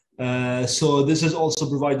entrepreneur. So this is also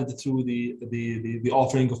provided through the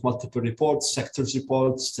offering of multiple reports, sectors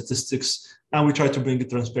reports, statistics, and we try to bring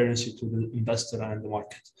transparency to the investor and the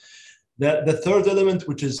market. The third element,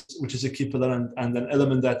 which is a key pillar and an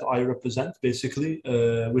element that I represent basically,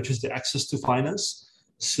 which is the access to finance.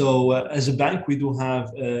 So as a bank, we do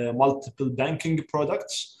have multiple banking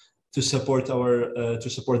products to support the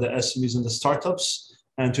SMEs and the startups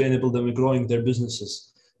and to enable them in growing their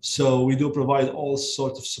businesses. So we do provide all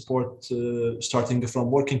sorts of support, starting from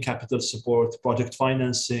working capital support, project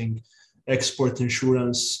financing, export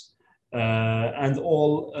insurance, and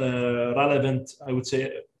all relevant, I would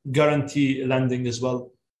say, guarantee lending as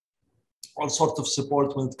well. All sorts of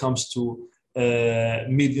support when it comes to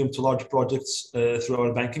medium to large projects through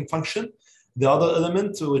our banking function. The other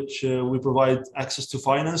element which we provide access to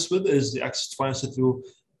finance with is the access to finance through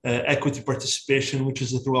equity participation, which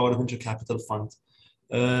is through our venture capital fund.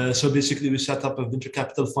 So basically, we set up a venture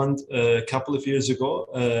capital fund a couple of years ago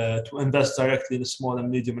to invest directly in small and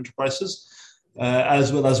medium enterprises,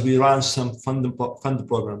 as well as we ran some fund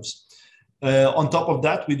programs. On top of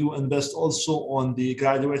that, we do invest also on the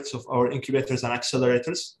graduates of our incubators and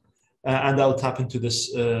accelerators, and I'll tap into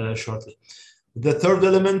this shortly. The third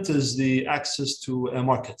element is the access to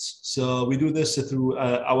markets. So we do this through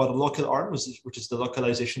our local arm, which is the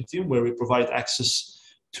localization team, where we provide access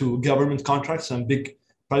to government contracts and big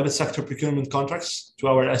private sector procurement contracts to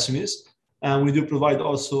our SMEs. And we do provide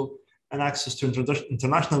also an access to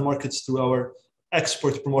international markets through our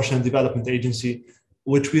export promotion and development agency,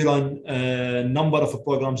 which we run a number of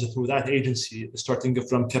programs through that agency, starting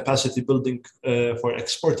from capacity building for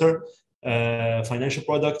exporter, financial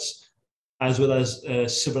products, as well as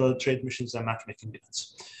several trade missions and matchmaking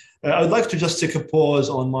events. I would like to just take a pause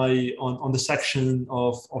on the section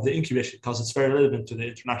of the incubation, because it's very relevant to the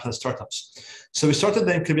international startups. So we started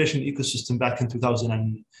the incubation ecosystem back in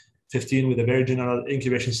 2015 with a very general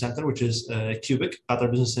incubation center, which is QBIC, Qatar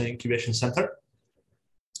Business Incubation Center,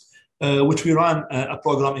 which we ran a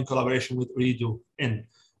program in collaboration with Ooredoo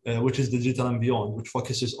which is Digital and Beyond, which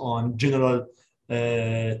focuses on general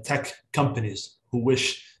tech companies who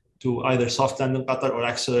wish to either soft land in Qatar or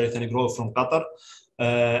accelerate and grow from Qatar.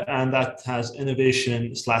 And that has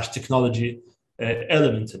innovation / technology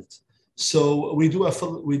element in it. So we do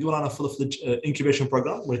run a full-fledged incubation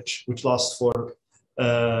program, which lasts for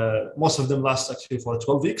most of them last actually for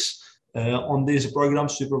 12 weeks. On these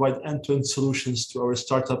programs, we provide end-to-end solutions to our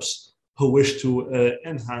startups who wish to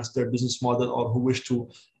enhance their business model or who wish to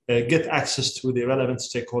get access to the relevant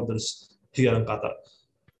stakeholders here in Qatar.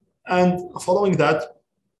 And following that,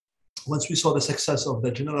 once we saw the success of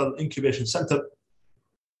the General Incubation Center,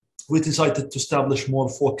 we decided to establish more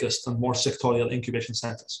focused and more sectorial incubation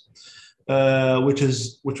centers, which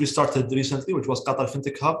we started recently, which was Qatar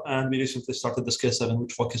Fintech Hub, and we recently started the Scale 7,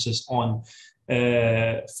 which focuses on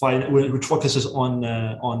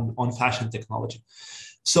fashion technology.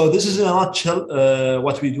 So this is in a nutshell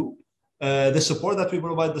what we do. The support that we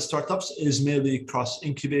provide the startups is mainly cross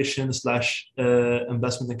incubation /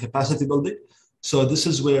 investment and capacity building. So this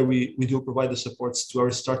is where we do provide the supports to our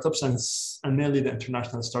startups and mainly the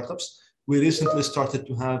international startups. We recently started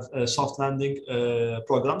to have soft landing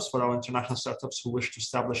programs for our international startups who wish to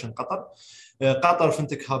establish in Qatar. Qatar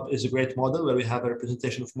Fintech Hub is a great model where we have a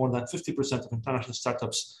representation of more than 50% of international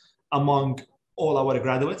startups among all our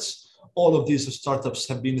graduates. All of these startups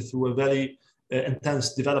have been through a very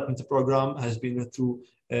intense development program, has been through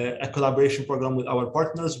a collaboration program with our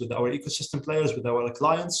partners, with our ecosystem players, with our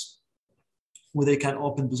clients, where they can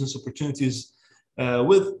open business opportunities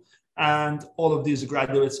with. And all of these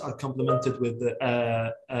graduates are complemented with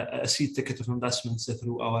a seed ticket of investments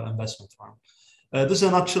through our investment firm. This is in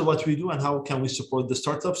a nutshell what we do and how can we support the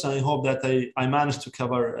startups. And I hope that I managed to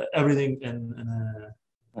cover everything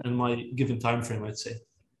in my given time frame, I'd say.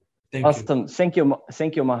 Thank you.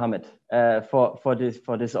 Thank you, Mohammed, for this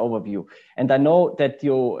overview. And I know that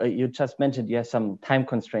you just mentioned you have some time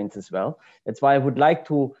constraints as well. That's why I would like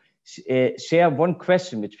to share one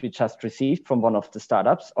question which we just received from one of the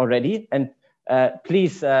startups already. And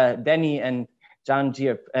please, Danny and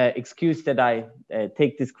Jahangir, excuse that I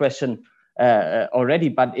take this question already,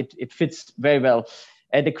 but it fits very well.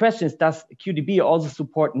 The question is, does QDB also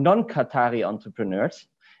support non-Qatari entrepreneurs?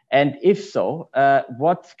 And if so,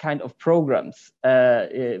 what kind of programs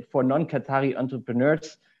for non-Qatari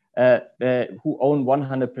entrepreneurs who own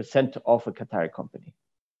 100% of a Qatari company?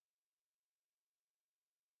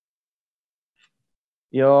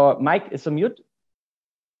 Your mic is on mute.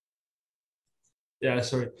 Yeah,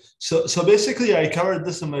 sorry. So basically, I covered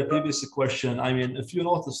this in my previous question. I mean, if you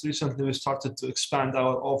notice, recently we started to expand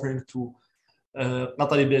our offering to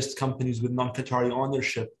Qatari-based companies with non-Qatari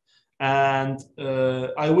ownership. And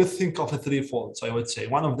I would think of a threefold, I would say.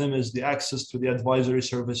 One of them is the access to the advisory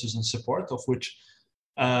services and support, of which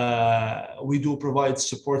we do provide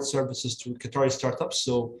support services to Qatari startups.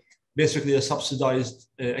 So basically a subsidized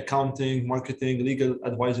accounting, marketing, legal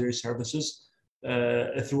advisory services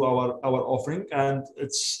through our offering. And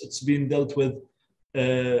it's been dealt with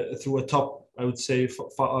through a top, I would say,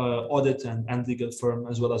 audit and legal firm,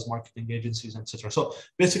 as well as marketing agencies, etc. So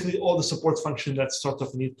basically all the support function that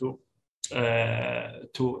startups need to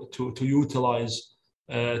utilize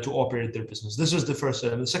to operate their business. This is the first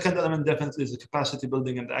element. The second element definitely is the capacity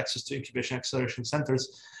building and the access to incubation acceleration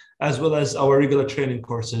centers, as well as our regular training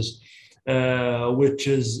courses, which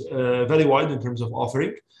is very wide in terms of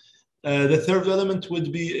offering. The third element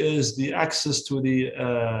would be is the access to the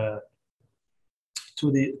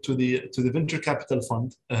venture capital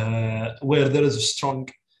fund, where there is a strong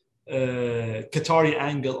Qatari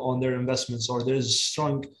angle on their investments, or there is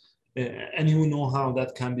strong and you know how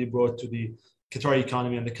that can be brought to the Qatari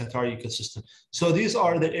economy and the Qatari ecosystem. So these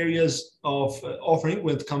are the areas of offering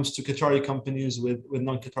when it comes to Qatari companies with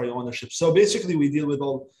non-Qatari ownership. So basically we deal with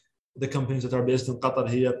all the companies that are based in Qatar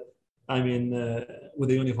here, I mean, with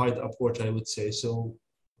a unified approach, I would say. So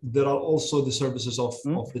there are also the services of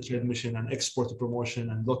the trade mission and export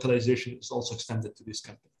promotion and localization is also extended to these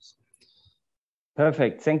companies.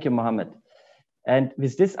 Perfect. Thank you, Mohammed. And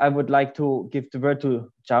with this, I would like to give the word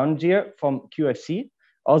to Jahangir from QFC.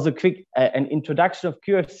 Also, quick an introduction of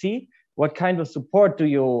QFC. What kind of support do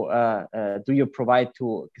you provide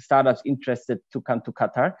to startups interested to come to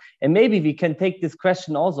Qatar? And maybe we can take this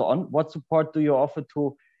question also on what support do you offer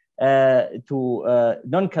to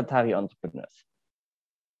non-Qatari entrepreneurs?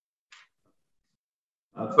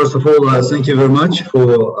 First of all, thank you very much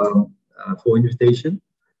for invitation.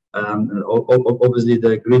 And obviously,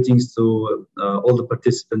 the greetings to all the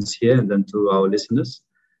participants here and then to our listeners.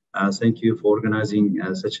 Thank you for organizing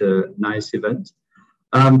such a nice event.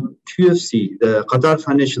 QFC, the Qatar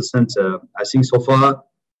Financial Center, I think so far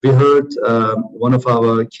we heard one of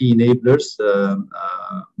our key enablers,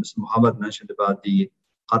 Mr. Mohammed mentioned about the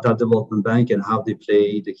Qatar Development Bank and how they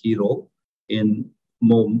play the key role in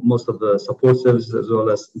most of the support services, as well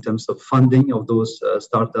as in terms of funding of those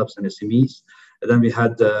startups and SMEs. And then we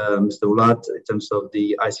had Mr. Ulad in terms of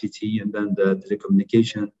the ICT and then the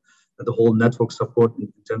telecommunication, the whole network support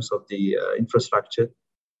in terms of the infrastructure.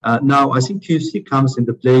 Now, I think QFC comes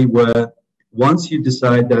into play where once you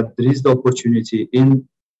decide that there is the opportunity in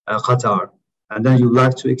Qatar, and then you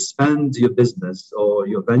like to expand your business or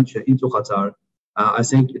your venture into Qatar, I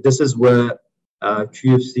think this is where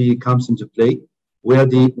QFC comes into play. We are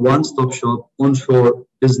the one-stop shop onshore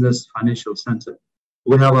business financial center.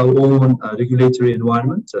 We have our own regulatory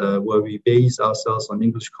environment where we base ourselves on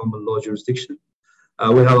English common law jurisdiction.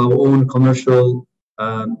 We have our own commercial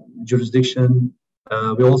jurisdiction.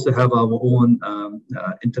 We also have our own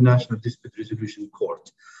international dispute resolution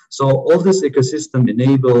court. So all this ecosystem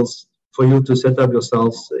enables for you to set up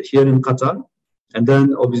yourselves here in Qatar, and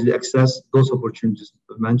then obviously access those opportunities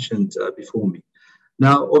mentioned before me.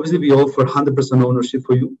 Now, obviously, we offer 100% ownership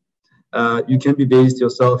for you. You can be based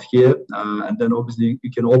yourself here, and then obviously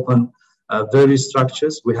you can open various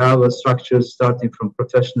structures. We have a structure starting from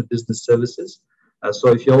professional business services. So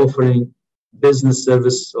if you're offering business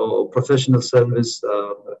service or professional service,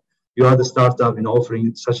 you are the startup in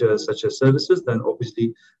offering such a services, then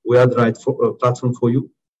obviously we are the right platform for you.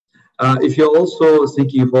 If you're also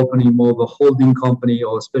thinking of opening more of a holding company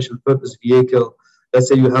or a special purpose vehicle, let's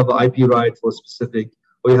say you have an IP right for a specific,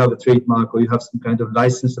 or you have a trademark, or you have some kind of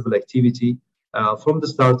licensable activity from the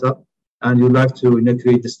startup, and you'd like to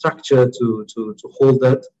create the structure to hold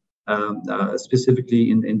that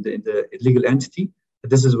specifically in the legal entity,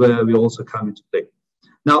 this is where we also come into play.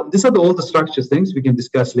 Now, these are all the structure things we can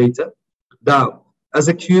discuss later. Now, as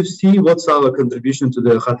a QFC, what's our contribution to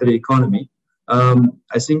the Qatari economy?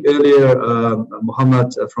 I think earlier,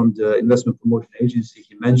 Muhammad from the Investment Promotion Agency,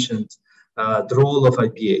 he mentioned the role of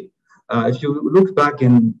IPA. If you look back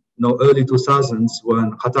in early 2000s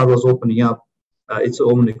when Qatar was opening up its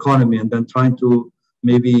own economy and then trying to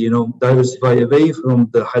maybe diversify away from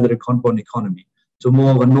the hydrocarbon economy to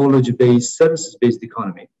more of a knowledge-based, services-based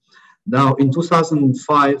economy. Now, in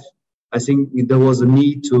 2005, I think there was a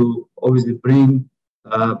need to obviously bring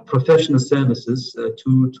professional services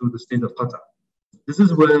to the state of Qatar. This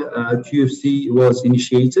is where QFC was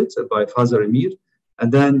initiated by Father Emir,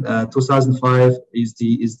 and then 2005 is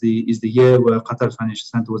the year where Qatar Financial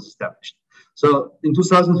Center was established. So in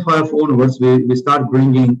 2005 onwards, we start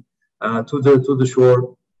bringing to the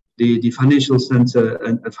shore the financial center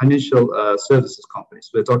and financial services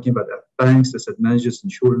companies. We're talking about banks, asset managers,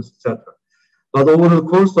 insurance, etc. But over the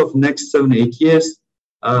course of next 7-8 years,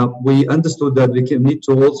 we understood that we need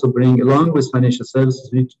to also bring, along with financial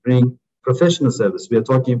services, we need to bring professional service. We are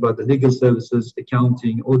talking about the legal services,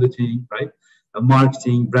 accounting, auditing, right?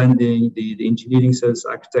 Marketing, branding, the engineering service,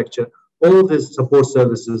 architecture, all these support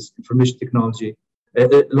services, information technology,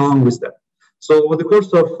 along with that. So over the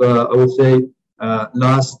course of, I would say,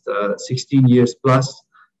 last 16 years plus,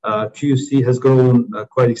 QFC has grown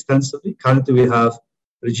quite extensively. Currently, we have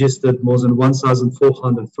registered more than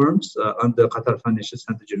 1,400 firms under Qatar Financial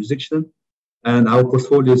Center jurisdiction. And our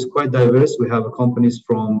portfolio is quite diverse. We have companies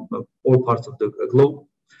from all parts of the globe.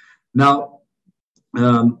 Now,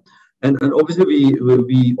 and obviously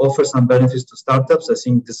we offer some benefits to startups. I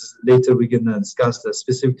think this is later we're going to discuss the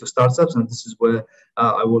specific to startups, and this is where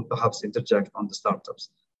I will perhaps interject on the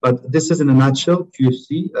startups. But this is in a nutshell,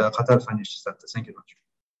 QFC, Qatar Financial Center. Thank you much.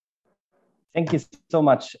 Thank you so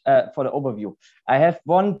much for the overview. I have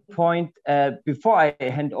one point before I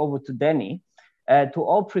hand over to Danny. To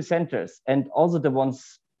all presenters, and also the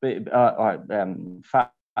ones Fahad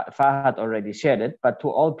already shared it, but to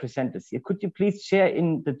all presenters here, could you please share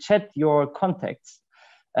in the chat your contacts,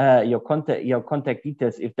 your contact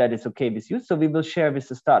details, if that is okay with you? So we will share with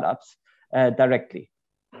the startups directly.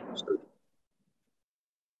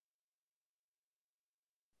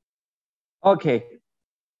 Okay,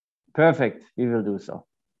 perfect. We will do so.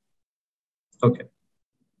 Okay.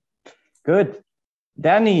 Good.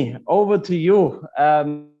 Danny, over to you.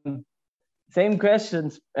 Same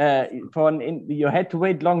questions. You had to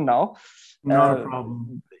wait long now. Not a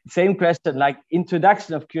problem. Same question, like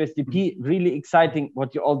introduction of QSTP, really exciting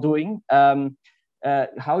what you're all doing.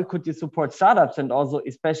 How could you support startups and also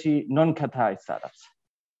especially non-Qatari startups?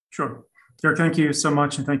 Sure. Derek, thank you so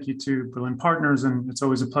much, and thank you to Berlin Partners. And it's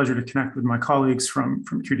always a pleasure to connect with my colleagues from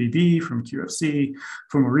QDB, from QFC,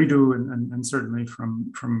 from Ooredoo, and certainly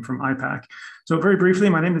from IPAC. So very briefly,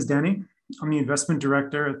 my name is Danny. I'm the investment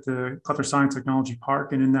director at the Qatar Science Technology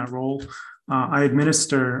Park, and in that role, I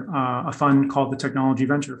administer a fund called the Technology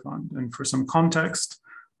Venture Fund. And for some context,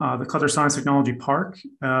 the Qatar Science Technology Park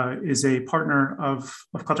is a partner of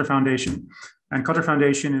Qatar Foundation. And Qatar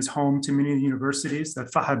Foundation is home to many of the universities that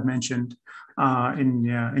Fahad mentioned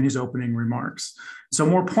in his opening remarks. So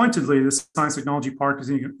more pointedly, the Science Technology Park is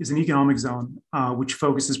an economic zone which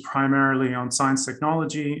focuses primarily on science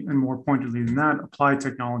technology, and more pointedly than that, applied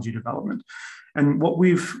technology development. And what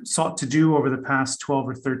we've sought to do over the past 12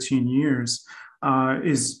 or 13 years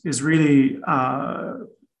is really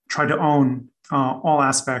try to own all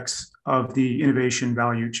aspects of the innovation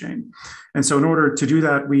value chain. And so in order to do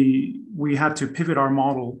that, we had to pivot our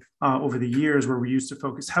model over the years, where we used to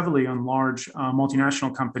focus heavily on large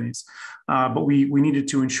multinational companies. But we needed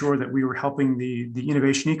to ensure that we were helping the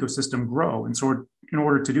innovation ecosystem grow. And so in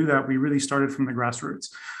order to do that, we really started from the grassroots.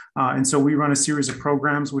 And so we run a series of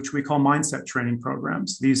programs which we call mindset training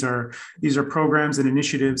programs. These are programs and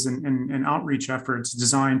initiatives and outreach efforts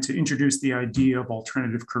designed to introduce the idea of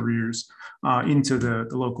alternative careers into the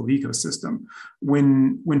local ecosystem.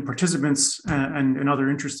 When participants and other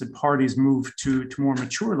interested parties move to more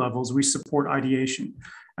mature levels, we support ideation.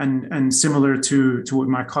 And similar to what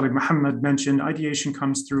my colleague Mohammed mentioned, ideation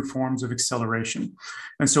comes through forms of acceleration.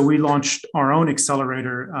 And so we launched our own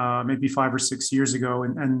accelerator maybe 5 or 6 years ago.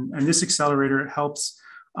 And this accelerator helps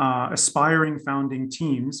aspiring founding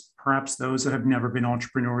teams, perhaps those that have never been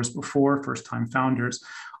entrepreneurs before, first-time founders,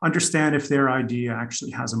 understand if their idea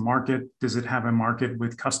actually has a market. Does it have a market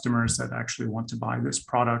with customers that actually want to buy this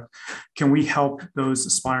product? Can we help those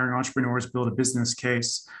aspiring entrepreneurs build a business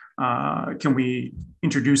case? Can we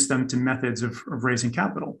introduce them to methods of raising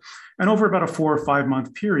capital? And over about a 4 or 5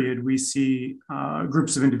 month period, we see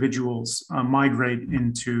groups of individuals migrate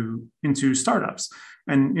into startups.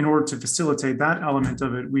 And in order to facilitate that element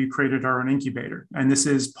of it, we created our own incubator. And this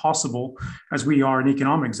is possible as we are an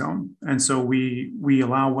economic zone. And so we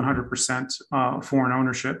allow 100% foreign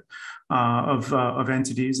ownership of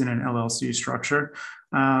entities in an LLC structure.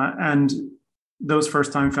 And those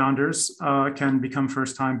first-time founders can become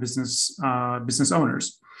first-time business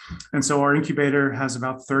owners. And so our incubator has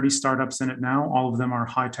about 30 startups in it now. All of them are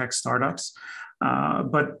high-tech startups.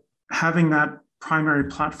 But having that primary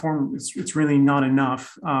platform, it's really not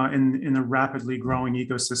enough in the rapidly growing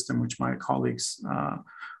ecosystem, which my colleagues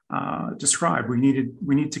described. We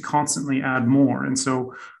need to constantly add more. And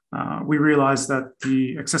so we realized that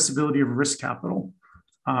the accessibility of risk capital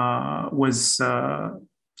was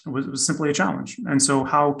simply a challenge. And so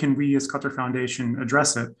how can we as Qatar Foundation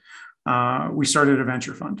address it? We started a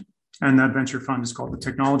venture fund, and that venture fund is called the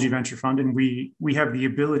Technology Venture Fund. And we have the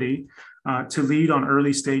ability to lead on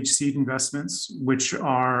early stage seed investments, which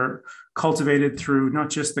are cultivated through not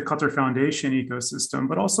just the Qatar Foundation ecosystem,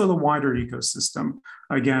 but also the wider ecosystem,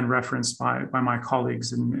 again, referenced by my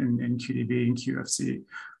colleagues in QDB and QFC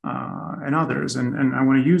and others. And I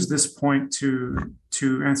want to use this point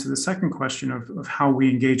to answer the second question of how we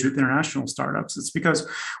engage with international startups. It's because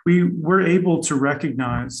we were able to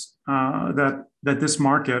recognize that this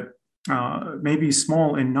market may be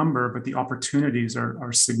small in number, but the opportunities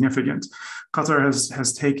are significant. Qatar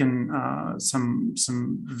has taken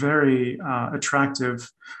some very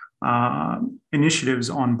attractive initiatives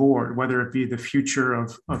on board, whether it be the future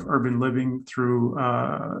of urban living through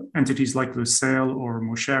entities like Lusail or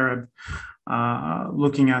Musharrab,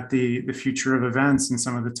 looking at the future of events and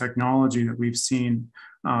some of the technology that we've seen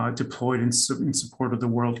deployed in support of the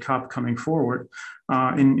World Cup coming forward.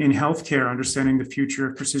 In healthcare, understanding the future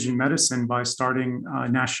of precision medicine by starting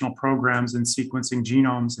national programs and sequencing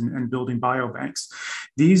genomes and building biobanks.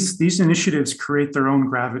 These initiatives create their own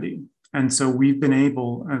gravity. And so we've been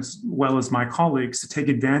able, as well as my colleagues, to take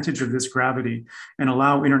advantage of this gravity and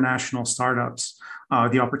allow international startups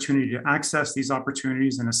the opportunity to access these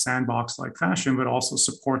opportunities in a sandbox-like fashion, but also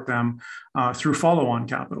support them through follow-on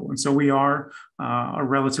capital. And so we are a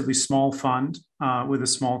relatively small fund with a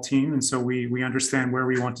small team. And so we understand where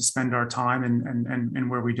we want to spend our time and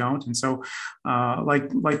where we don't. And so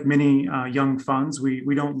like many young funds,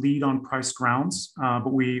 we don't lead on price grounds,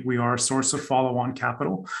 but we are a source of follow-on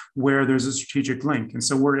capital where there's a strategic link. And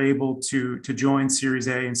so we're able to join Series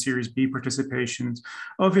A and Series B participations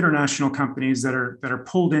of international companies that are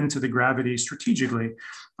pulled into the gravity strategically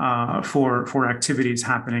for activities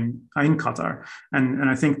happening in Qatar. And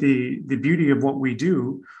I think the beauty of what we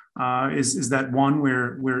do is that one,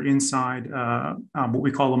 we're inside what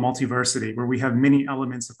we call a multiversity, where we have many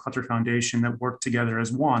elements of Qatar Foundation that work together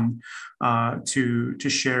as one to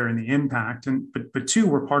share in the impact. But two,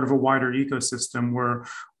 we're part of a wider ecosystem where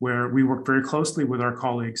we work very closely with our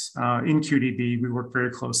colleagues in QDB. We work very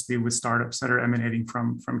closely with startups that are emanating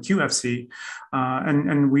from QFC,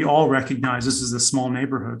 and we all recognize this is a small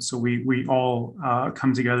neighborhood, so we all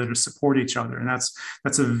come together to support each other, and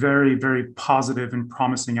that's a very, very positive and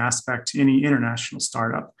promising aspect to any international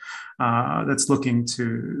startup that's looking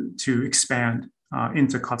to expand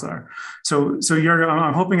into Qatar. So Jörg,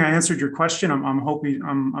 I'm hoping I answered your question.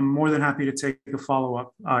 I'm more than happy to take a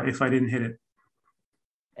follow-up if I didn't hit it.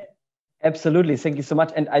 Absolutely, thank you so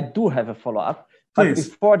much. And I do have a follow-up. Please.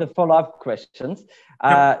 But before the follow-up questions,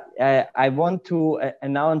 I want to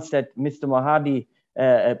announce that Mr. Mohammed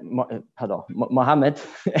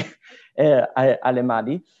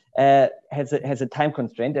Al-Emadi has a time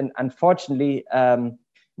constraint and unfortunately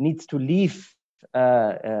needs to leave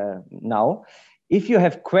now. If you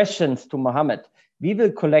have questions to Mohammed, we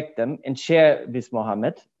will collect them and share with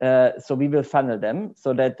Mohammed. So we will funnel them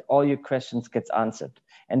so that all your questions gets answered.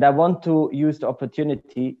 And I want to use the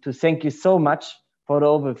opportunity to thank you so much for the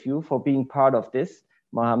overview, for being part of this,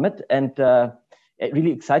 Mohammed, and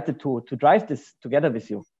really excited to drive this together with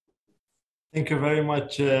you. Thank you very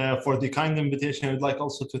much for the kind invitation. I would like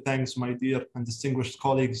also to thank my dear and distinguished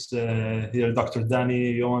colleagues here, Dr.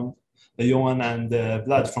 Danny, Johan, and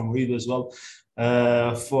Vlad from Ooredoo as well,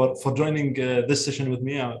 for joining this session with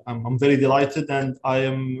me. I'm very delighted, and I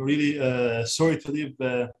am really sorry to leave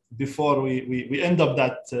before we end up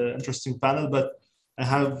that interesting panel, but I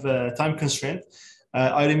have time constraint.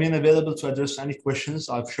 I remain available to address any questions.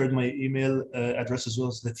 I've shared my email address as well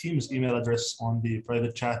as the team's email address on the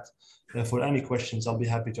private chat. For any questions, I'll be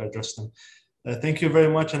happy to address them. Thank you very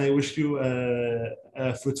much, and I wish you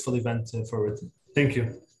a fruitful event forward. Thank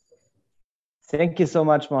you. Thank you so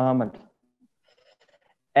much, Mohammed.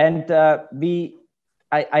 And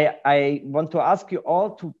I want to ask you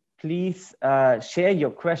all to please share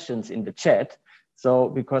your questions in the chat. So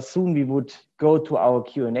because soon we would go to our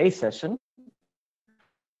Q&A session.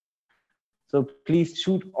 So please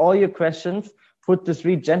shoot all your questions. Put the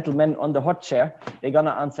three gentlemen on the hot chair. They're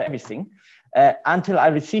gonna answer everything until I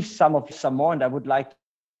receive some more. And I would like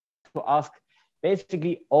to ask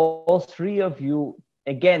basically all three of you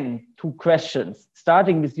again 2 questions,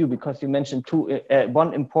 starting with you because you mentioned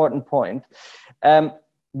one important point.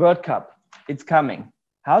 World Cup, it's coming.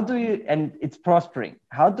 How do you, and it's prospering.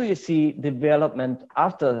 How do you see development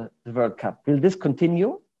after the World Cup? Will this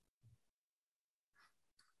continue?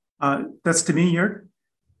 That's to me, Jörg?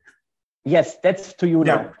 Yes, that's to you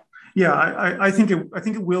now. Yeah, I think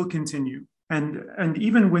it will continue, and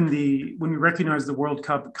even when we recognize the World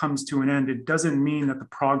Cup comes to an end, it doesn't mean that the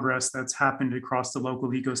progress that's happened across the local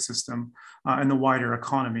ecosystem and the wider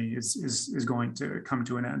economy is going to come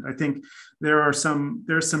to an end. I think there are some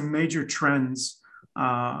major trends,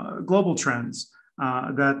 global trends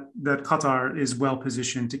that Qatar is well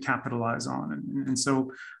positioned to capitalize on, and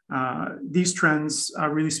so these trends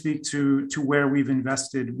really speak to where we've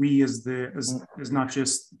invested. We as not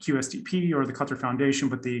just QSTP or the Qatar Foundation,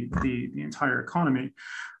 but the entire economy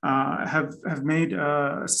have made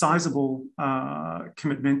a sizable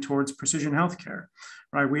commitment towards precision healthcare.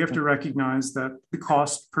 Right, we have to recognize that the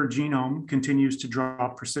cost per genome continues to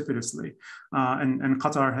drop precipitously, and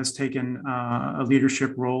Qatar has taken a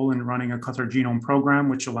leadership role in running a Qatar Genome Program,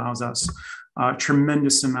 which allows us a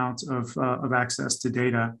tremendous amount of access to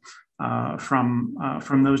data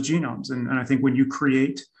from those genomes. And I think when you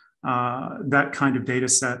create that kind of data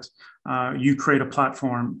set, you create a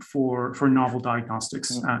platform for novel diagnostics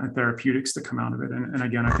and therapeutics to come out of it. And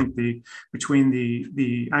again, I think between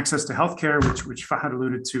the access to healthcare, which Fahad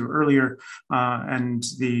alluded to earlier, and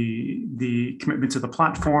the commitment to the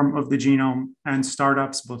platform of the genome and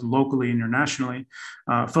startups, both locally and internationally,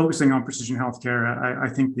 focusing on precision healthcare, I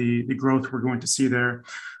think the growth we're going to see there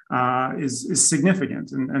is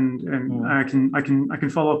significant. And I can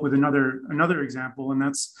follow up with another example, and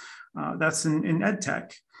that's in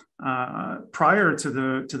EdTech. Prior to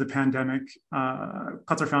the pandemic,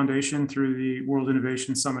 Qatar Foundation, through the World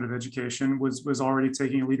Innovation Summit of Education, was already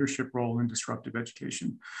taking a leadership role in disruptive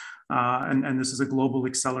education, and this is a global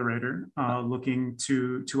accelerator looking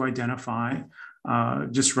to identify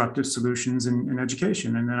disruptive solutions in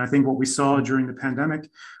education. And then I think what we saw during the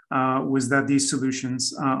pandemic was that these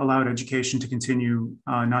solutions allowed education to continue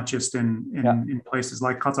not just in places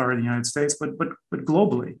like Qatar or the United States, but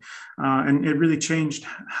globally. And it really changed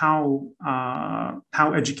how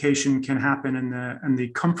education can happen and the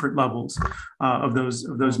comfort levels of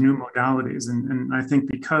those new modalities. And I think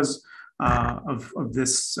because of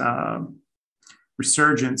this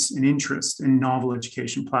resurgence in interest in novel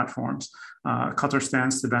education platforms, Qatar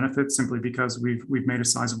stands to benefit simply because we've made a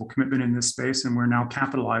sizable commitment in this space, and we're now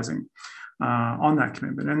capitalizing on that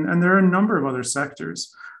commitment. And there are a number of other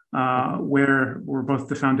sectors where both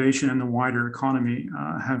the foundation and the wider economy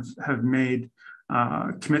have made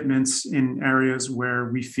commitments in areas where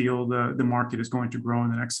we feel the market is going to grow in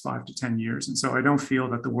the next 5 to 10 years. And so I don't feel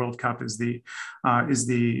that the World Cup is the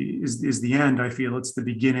end. I feel it's the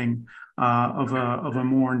beginning of a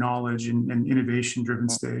more knowledge and innovation-driven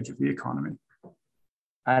stage of the economy.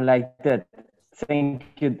 I like that. Thank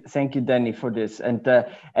you, Danny, for this. And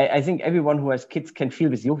I think everyone who has kids can feel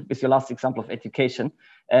with your last example of education.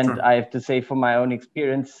 And sure. I have to say, from my own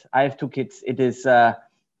experience, I have 2 kids. It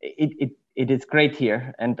is great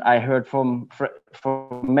here, and I heard from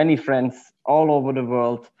many friends all over the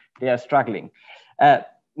world they are struggling.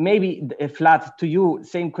 maybe Vlad, to you,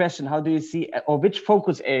 same question. How do you see, or which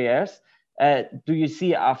focus areas do you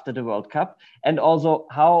see after the World Cup? And also,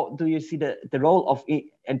 how do you see the role of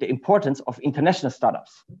and the importance of international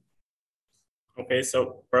startups? Okay,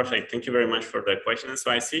 so perfect. Thank you very much for the question. So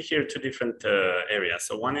I see here two different areas.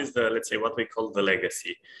 So one is the, let's say, what we call the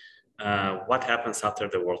legacy. What happens after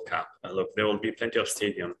the World Cup? Look, there will be plenty of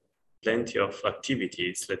stadium, plenty of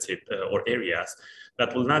activities, let's say, or areas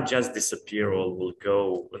that will not just disappear or will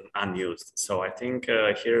go unused. So I think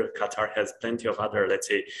here Qatar has plenty of other, let's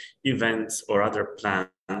say, events or other plans.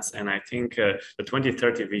 And I think the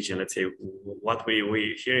 2030 vision, let's say, what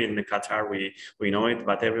we here in Qatar, we know it,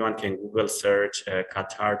 but everyone can Google search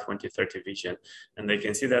Qatar 2030 vision. And they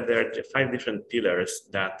can see that there are 5 different pillars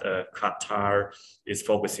that Qatar is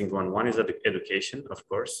focusing on. One is education, of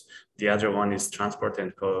course. The other one is transport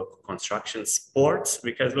and construction, sports,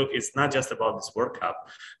 because look, it's not just about this World Cup.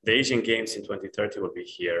 The Asian Games in 2030 will be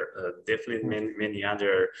here. Definitely many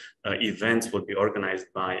other events will be organized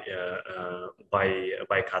by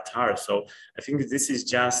Qatar. So I think this is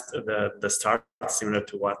just the start, similar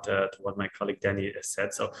to what my colleague Danny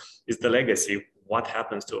said. So it's the legacy. What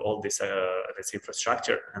happens to all this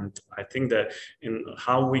infrastructure? And I think that in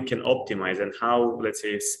how we can optimize and how, let's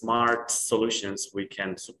say, smart solutions we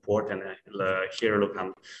can support. And here, look,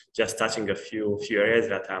 I'm just touching a few areas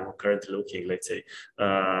that I'm currently looking. Let's say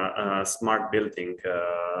smart building,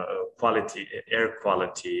 quality, air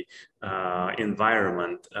quality,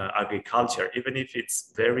 environment, agriculture. Even if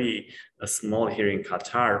it's very small here in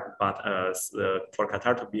Qatar, but for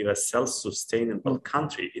Qatar to be a self-sustainable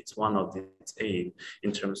country, it's one of its aim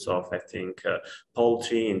in terms of, I think,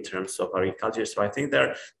 poultry, in terms of agriculture. So I think there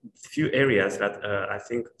are few areas that I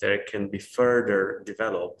think there can be further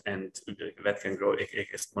developed and that can grow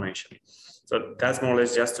exponentially. So that's more or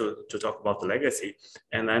less just to talk about the legacy.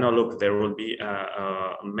 And I know, look, there will be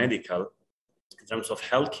medical. In terms of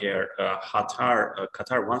healthcare,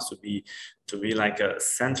 Qatar wants to be like a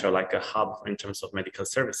center, like a hub in terms of medical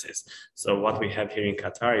services. So what we have here in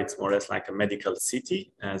Qatar, it's more or less like a medical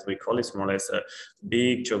city, as we call it. It's more or less a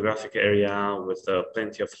big geographic area with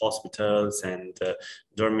plenty of hospitals and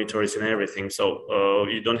dormitories and everything. So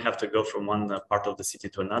you don't have to go from one part of the city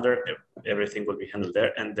to another. Everything will be handled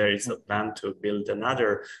there. And there is a plan to build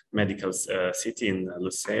another medical city in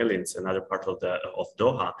Lusail. It's another part of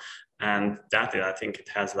Doha. And that, I think it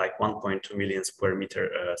has like 1.2 million square meter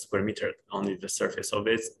on the surface. So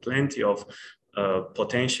there's plenty of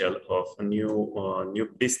potential of new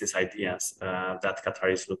business ideas that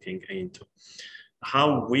Qatar is looking into.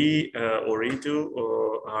 How we Ooredoo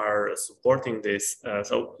are supporting this.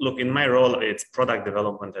 So look, in my role, it's product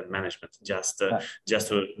development and management, just to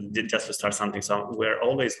start something. So we're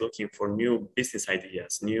always looking for new business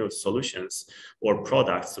ideas, new solutions or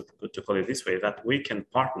products, to call it this way, that we can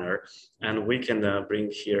partner and we can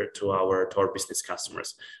bring here to our business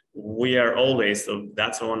customers. We are always, so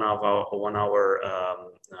that's one of our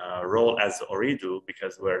role as Ooredoo,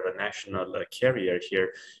 because we're the national carrier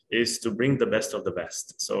here, is to bring the best of the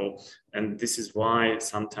best. So, and this is why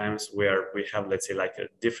sometimes we have, let's say, like a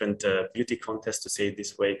different beauty contest, to say it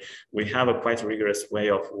this way. We have a quite rigorous way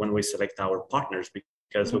of when we select our partners,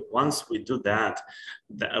 because once we do that,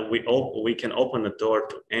 we can open the door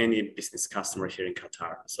to any business customer here in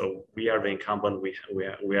Qatar. So we are the incumbent. We've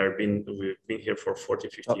been here for 40,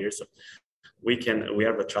 50 years. So we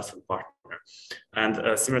are the trusted partner.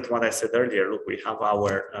 And similar to what I said earlier, look, we have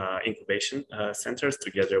our incubation centers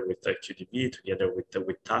together with QDB, together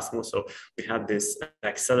with TASMU. So we have these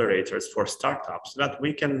accelerators for startups that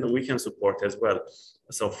we can support as well.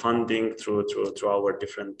 So funding through our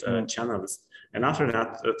different channels. And after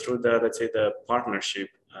that, through the, let's say, the partnership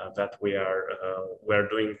that we are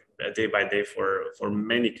doing day by day for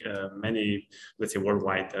many, let's say,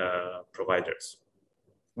 worldwide providers.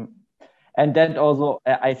 And then also,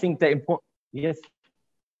 I think the important, yes.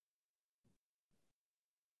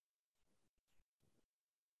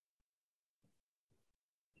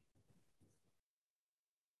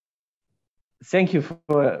 Thank you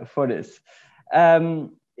for this.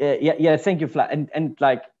 Yeah, thank you, Vlad. And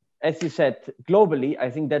like, as you said, globally, I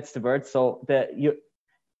think that's the word. So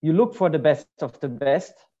you look for the best of the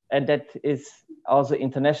best, and that is also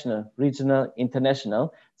international, regional,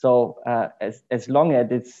 international. So as long as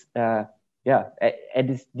it's it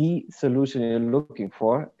is the solution you're looking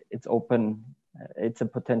for, it's open. It's a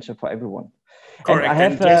potential for everyone. Correct. And I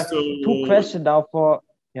have two questions now for.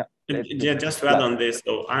 Yeah, just to add on this,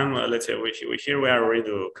 so I'm, let's say, we are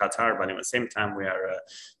Ooredoo Qatar, but at the same time, we are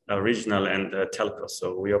a regional and telco.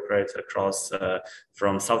 So we operate across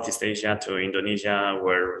from Southeast Asia to Indonesia,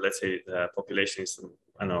 where, let's say, the population is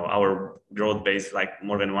I know our broad base, like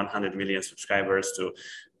more than 100 million subscribers to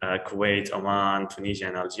Kuwait, Oman, Tunisia,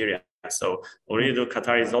 and Algeria. So Ooredoo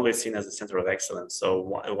Qatar is always seen as a center of excellence. So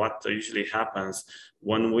what usually happens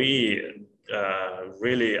when we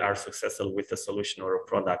really are successful with a solution or a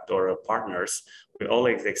product or a partners, we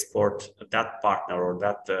always export that partner or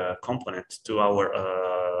that component to our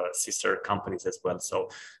sister companies as well. So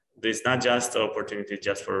there's not just an opportunity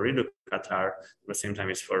just for Ooredoo Qatar, at the same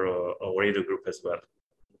time it's for Ooredoo Group as well.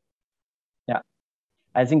 Yeah,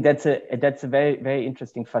 I think that's a very, very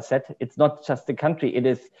interesting facet. It's not just the country, it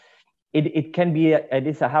is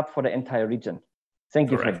a hub for the entire region.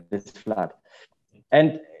 Thank you for this, Vlad.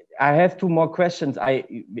 And I have two more questions.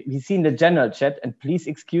 We see in the general chat, and please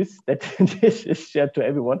excuse that this is shared to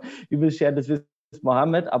everyone. We will share this with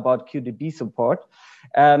Mohammed about QDB support.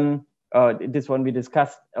 This one we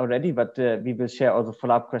discussed already, but we will share also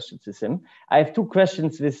follow-up questions with him. I have two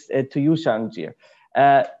questions to you, Shangjir.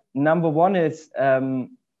 Number one is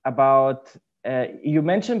about, you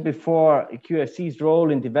mentioned before QFC's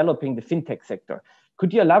role in developing the fintech sector.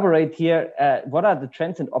 Could you elaborate here? What are the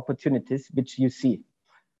trends and opportunities which you see?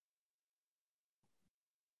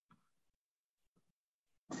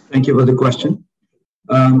 Thank you for the question.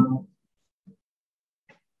 I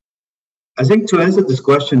think to answer this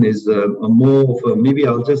question is more of maybe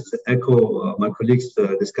I'll just echo my colleague's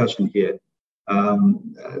discussion here.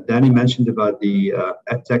 Danny mentioned about the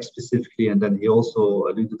EdTech specifically, and then he also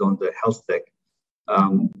alluded on the health tech.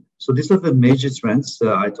 So these are the major trends.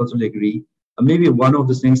 I totally agree. Maybe one of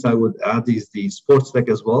the things I would add is the sports tech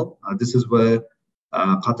as well. This is where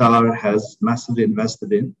Qatar has massively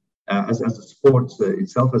invested in as a sports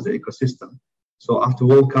itself as an ecosystem. So after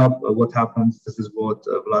World Cup, what happens? This is what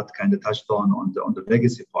Vlad kind of touched on the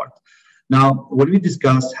legacy part. Now, when we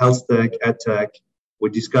discuss health tech, EdTech, we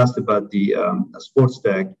discussed about the sports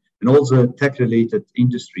tech and also tech-related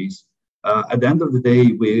industries. At the end of the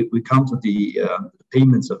day, we come to the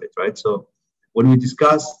payments of it, right? So when we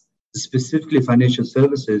discuss specifically financial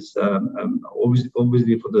services,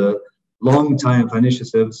 obviously for the long time, financial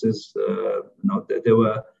services, they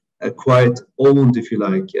were quite owned, if you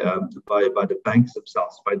like, by the banks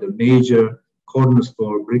themselves, by the major corner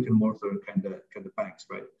store, brick and mortar kind of banks,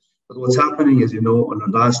 right? But what's happening is, on the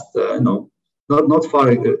last, not far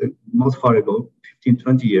ago, 15,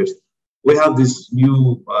 20 years, we have this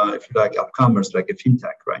new, if you like, upcomers like a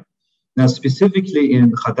fintech, right? Now, specifically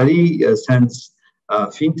in Qatari sense,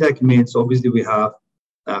 fintech means obviously we have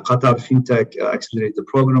Qatar Fintech Accelerator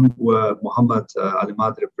Program where Mohammed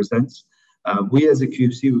Alimad represents. We as a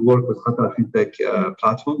QFC, we work with Qatar Fintech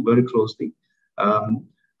platform very closely.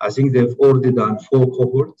 I think they've already done 4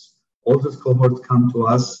 cohorts. All these cohorts come to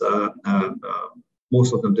us,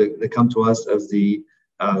 most of them, they come to us as to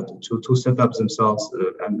set up themselves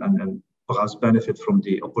and perhaps benefit from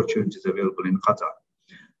the opportunities available in Qatar.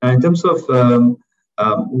 Now, in terms of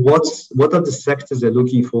what are the sectors they're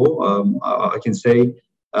looking for, I can say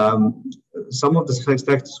some of the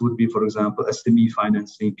sectors would be, for example, SME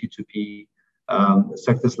financing, P2P,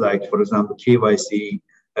 sectors like, for example, KYC,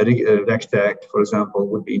 RegTech, for example,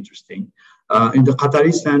 would be interesting. In the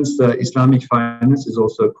Qatari sense, Islamic finance is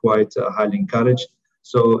also quite highly encouraged.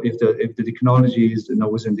 So if the technology is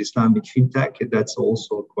within the Islamic fintech, that's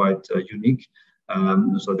also quite unique.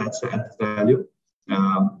 So that's the added value.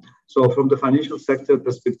 So from the financial sector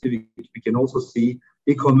perspective, we can also see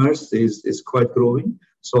e-commerce is quite growing.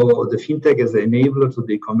 So the fintech as an enabler to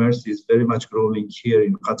the e-commerce is very much growing here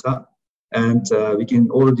in Qatar, and we can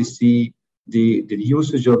already see the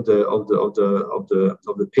usage of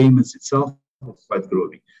the payments itself is quite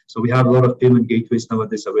growing. So we have a lot of payment gateways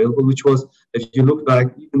nowadays available, which was, if you look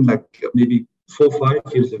back, even like maybe 4 or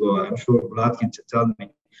 5 years ago, I'm sure Vlad can tell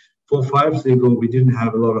me, 4 or 5 years ago, we didn't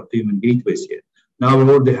have a lot of payment gateways here. Now we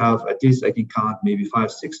already have, at least I can count maybe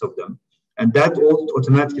 5, 6 of them. And that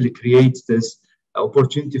automatically creates this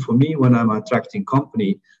opportunity for me when I'm attracting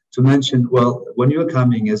company to mention, well, when you're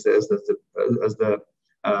coming as the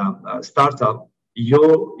startup,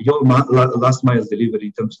 your last mile delivery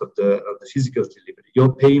in terms of the physical delivery,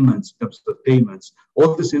 your payments in terms of payments,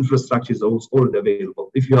 all this infrastructure is already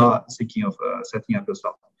available if you are thinking of setting up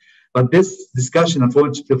yourself. But this discussion,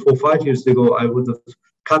 unfortunately, 4 or 5 years ago, I would have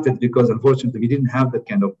cut it because unfortunately we didn't have that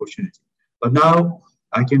kind of opportunity. But now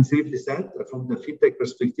I can safely say from the fintech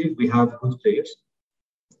perspective, we have good players.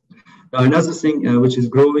 Now, another thing which is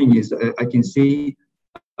growing is I can see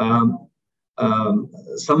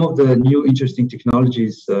some of the new interesting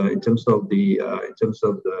technologies in terms of the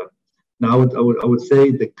now I would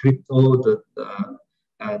say the crypto,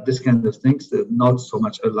 this kind of things are not so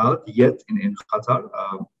much allowed yet in Qatar.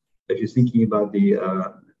 If you're thinking about the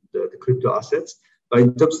crypto assets, But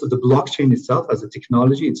in terms of the blockchain itself as a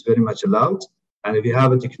technology, it's very much allowed. And if you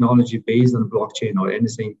have a technology based on blockchain or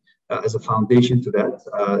anything as a foundation to that,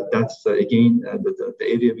 that's again the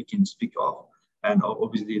area we can speak of. And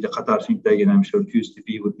obviously the Qatar FinTech, and I'm sure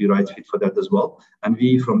QSTP would be right fit for that as well. And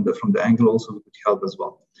we from the angle also could help as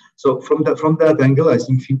well. So from that angle, I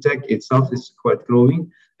think FinTech itself is quite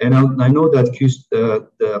growing. And I know that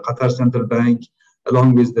the Qatar Central Bank,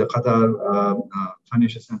 along with the Qatar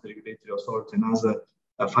Financial Center Regulatory Authority and other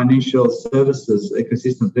financial services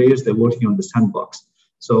ecosystem players, they're working on the sandbox.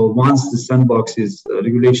 So once the sandbox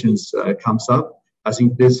regulations comes up, I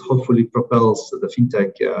think this hopefully propels the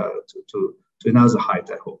FinTech to another height,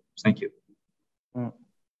 I hope. Thank you.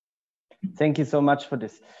 Thank you so much for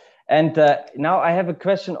this. And now I have a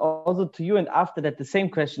question also to you, and after that, the same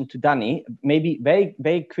question to Danny, maybe very,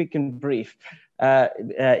 very quick and brief.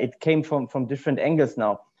 It came from different angles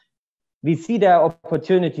now. We see there are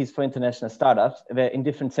opportunities for international startups in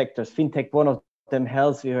different sectors. FinTech, one of them,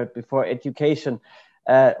 health, we heard before, education,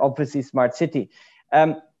 obviously smart city.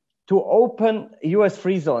 To open US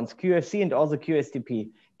free zones, QFC and also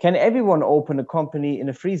QSTP, can everyone open a company in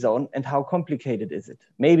a free zone, and how complicated is it?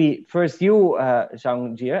 Maybe first you,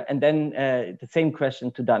 Jahangir, and then the same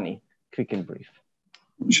question to Danny, quick and brief.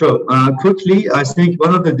 Sure. Quickly, I think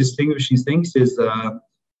one of the distinguishing things is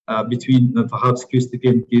between perhaps QSTP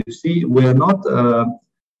and QFC, we are not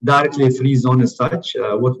directly a free zone as such.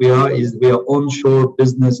 What we are is we are onshore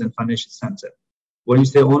business and financial center. When you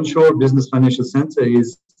say onshore business financial center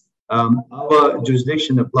is our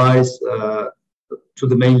jurisdiction applies to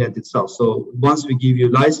the mainland itself. So once we give you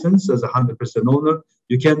license as a 100% owner,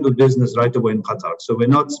 you can do business right away in Qatar. So we're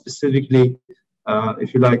not specifically,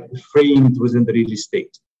 if you like, framed within the real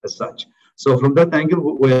estate as such. So from that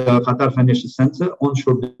angle, we're Qatar Financial Center,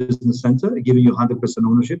 onshore business center, giving you 100%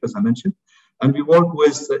 ownership, as I mentioned. And we work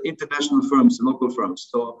with international firms, local firms.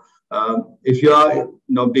 So if you are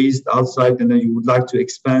based outside and then you would like to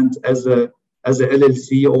expand as a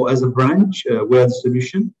LLC or as a branch, we're the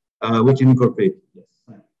solution. We can incorporate. Yes.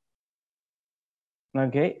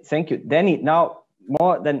 Okay, thank you. Danny, now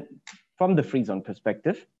more than from the free zone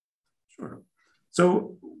perspective. Sure.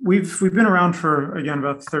 So we've been around for, again,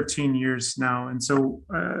 about 13 years now. And so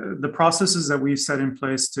the processes that we've set in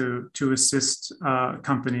place to assist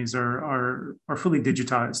companies are fully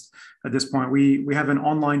digitized at this point. We have an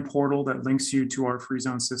online portal that links you to our free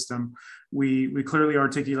zone system. We clearly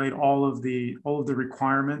articulate all of the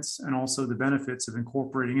requirements and also the benefits of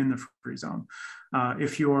incorporating in the free zone.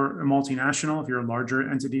 If you're a multinational, if you're a larger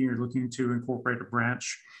entity, you're looking to incorporate a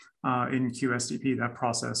branch in QSTP, that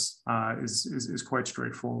process is quite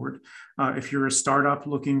straightforward. If you're a startup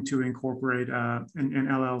looking to incorporate an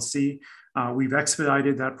LLC, we've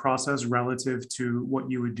expedited that process relative to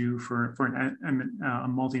what you would do for a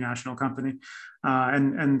multinational company,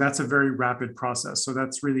 and that's a very rapid process. So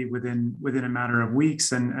that's really within a matter of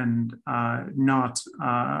weeks, and not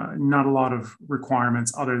a lot of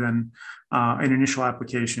requirements other than an initial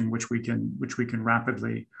application, which we can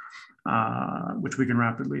rapidly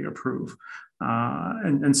approve.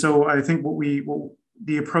 And so I think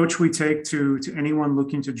the approach we take to anyone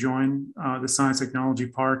looking to join the Science Technology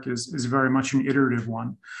Park is very much an iterative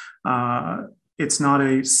one. It's not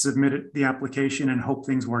a submit the application and hope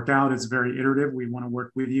things work out. It's very iterative. We want to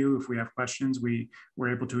work with you. If we have questions, we're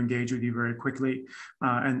able to engage with you very quickly.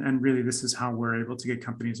 And really, this is how we're able to get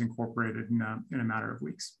companies incorporated in a matter of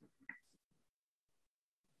weeks.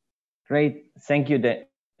 Great. Thank you,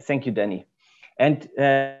 Danny. And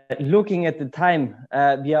looking at the time,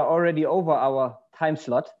 we are already over our time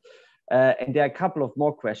slot, and there are a couple of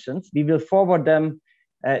more questions. We will forward them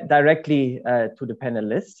directly to the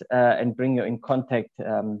panelists and bring you in contact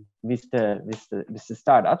with the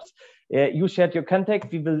startups. You shared your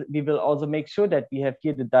contact. We will also make sure that we have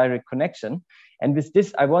here the direct connection. And with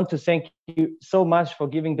this, I want to thank you so much for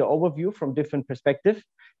giving the overview from different perspectives.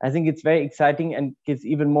 I think it's very exciting and gives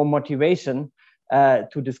even more motivation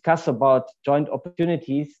to discuss about joint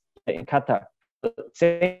opportunities in Qatar.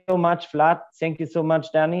 Thank you so much, Vlad. Thank you so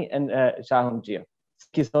much, Danny and Jahangir.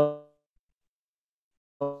 Thank you so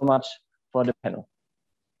much for the panel.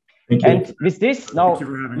 Thank you. And with this, now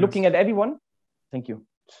looking at everyone, thank you.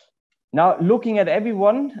 Now looking at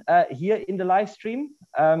everyone here in the live stream,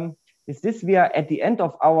 with this, we are at the end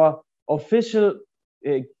of our official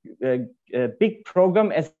big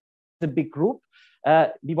program as a big group.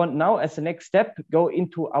 We want now, as the next step, go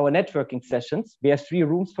into our networking sessions. We have 3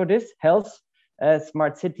 rooms for this: health,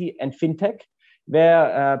 smart city, and fintech,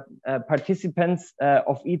 where participants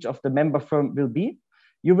of each of the member firm will be.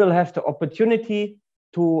 You will have the opportunity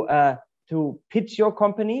to pitch your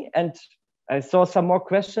company and I saw some more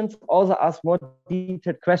questions. Also ask more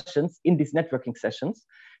detailed questions in these networking sessions,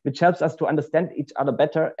 which helps us to understand each other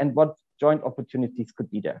better and what joint opportunities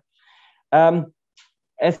could be there.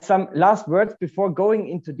 As some last words before going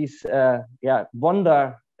into these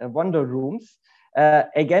wonder rooms,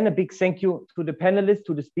 again, a big thank you to the panelists,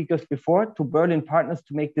 to the speakers before, to Berlin Partners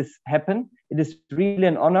to make this happen. It is really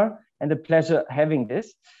an honor and a pleasure having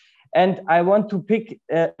this. And I want to pick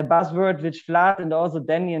a buzzword which Vlad and also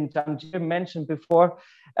Danny and Jamjir mentioned before.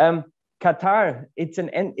 Qatar, it's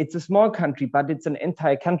a small country, but it's an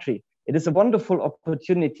entire country. It is a wonderful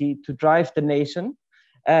opportunity to drive the nation,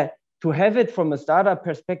 to have it from a startup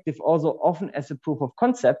perspective also often as a proof of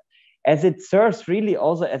concept, as it serves really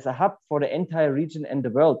also as a hub for the entire region and the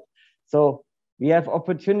world. So we have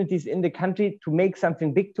opportunities in the country to make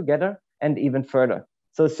something big together and even further.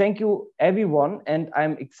 So thank you, everyone. And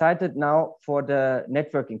I'm excited now for the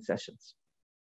networking sessions.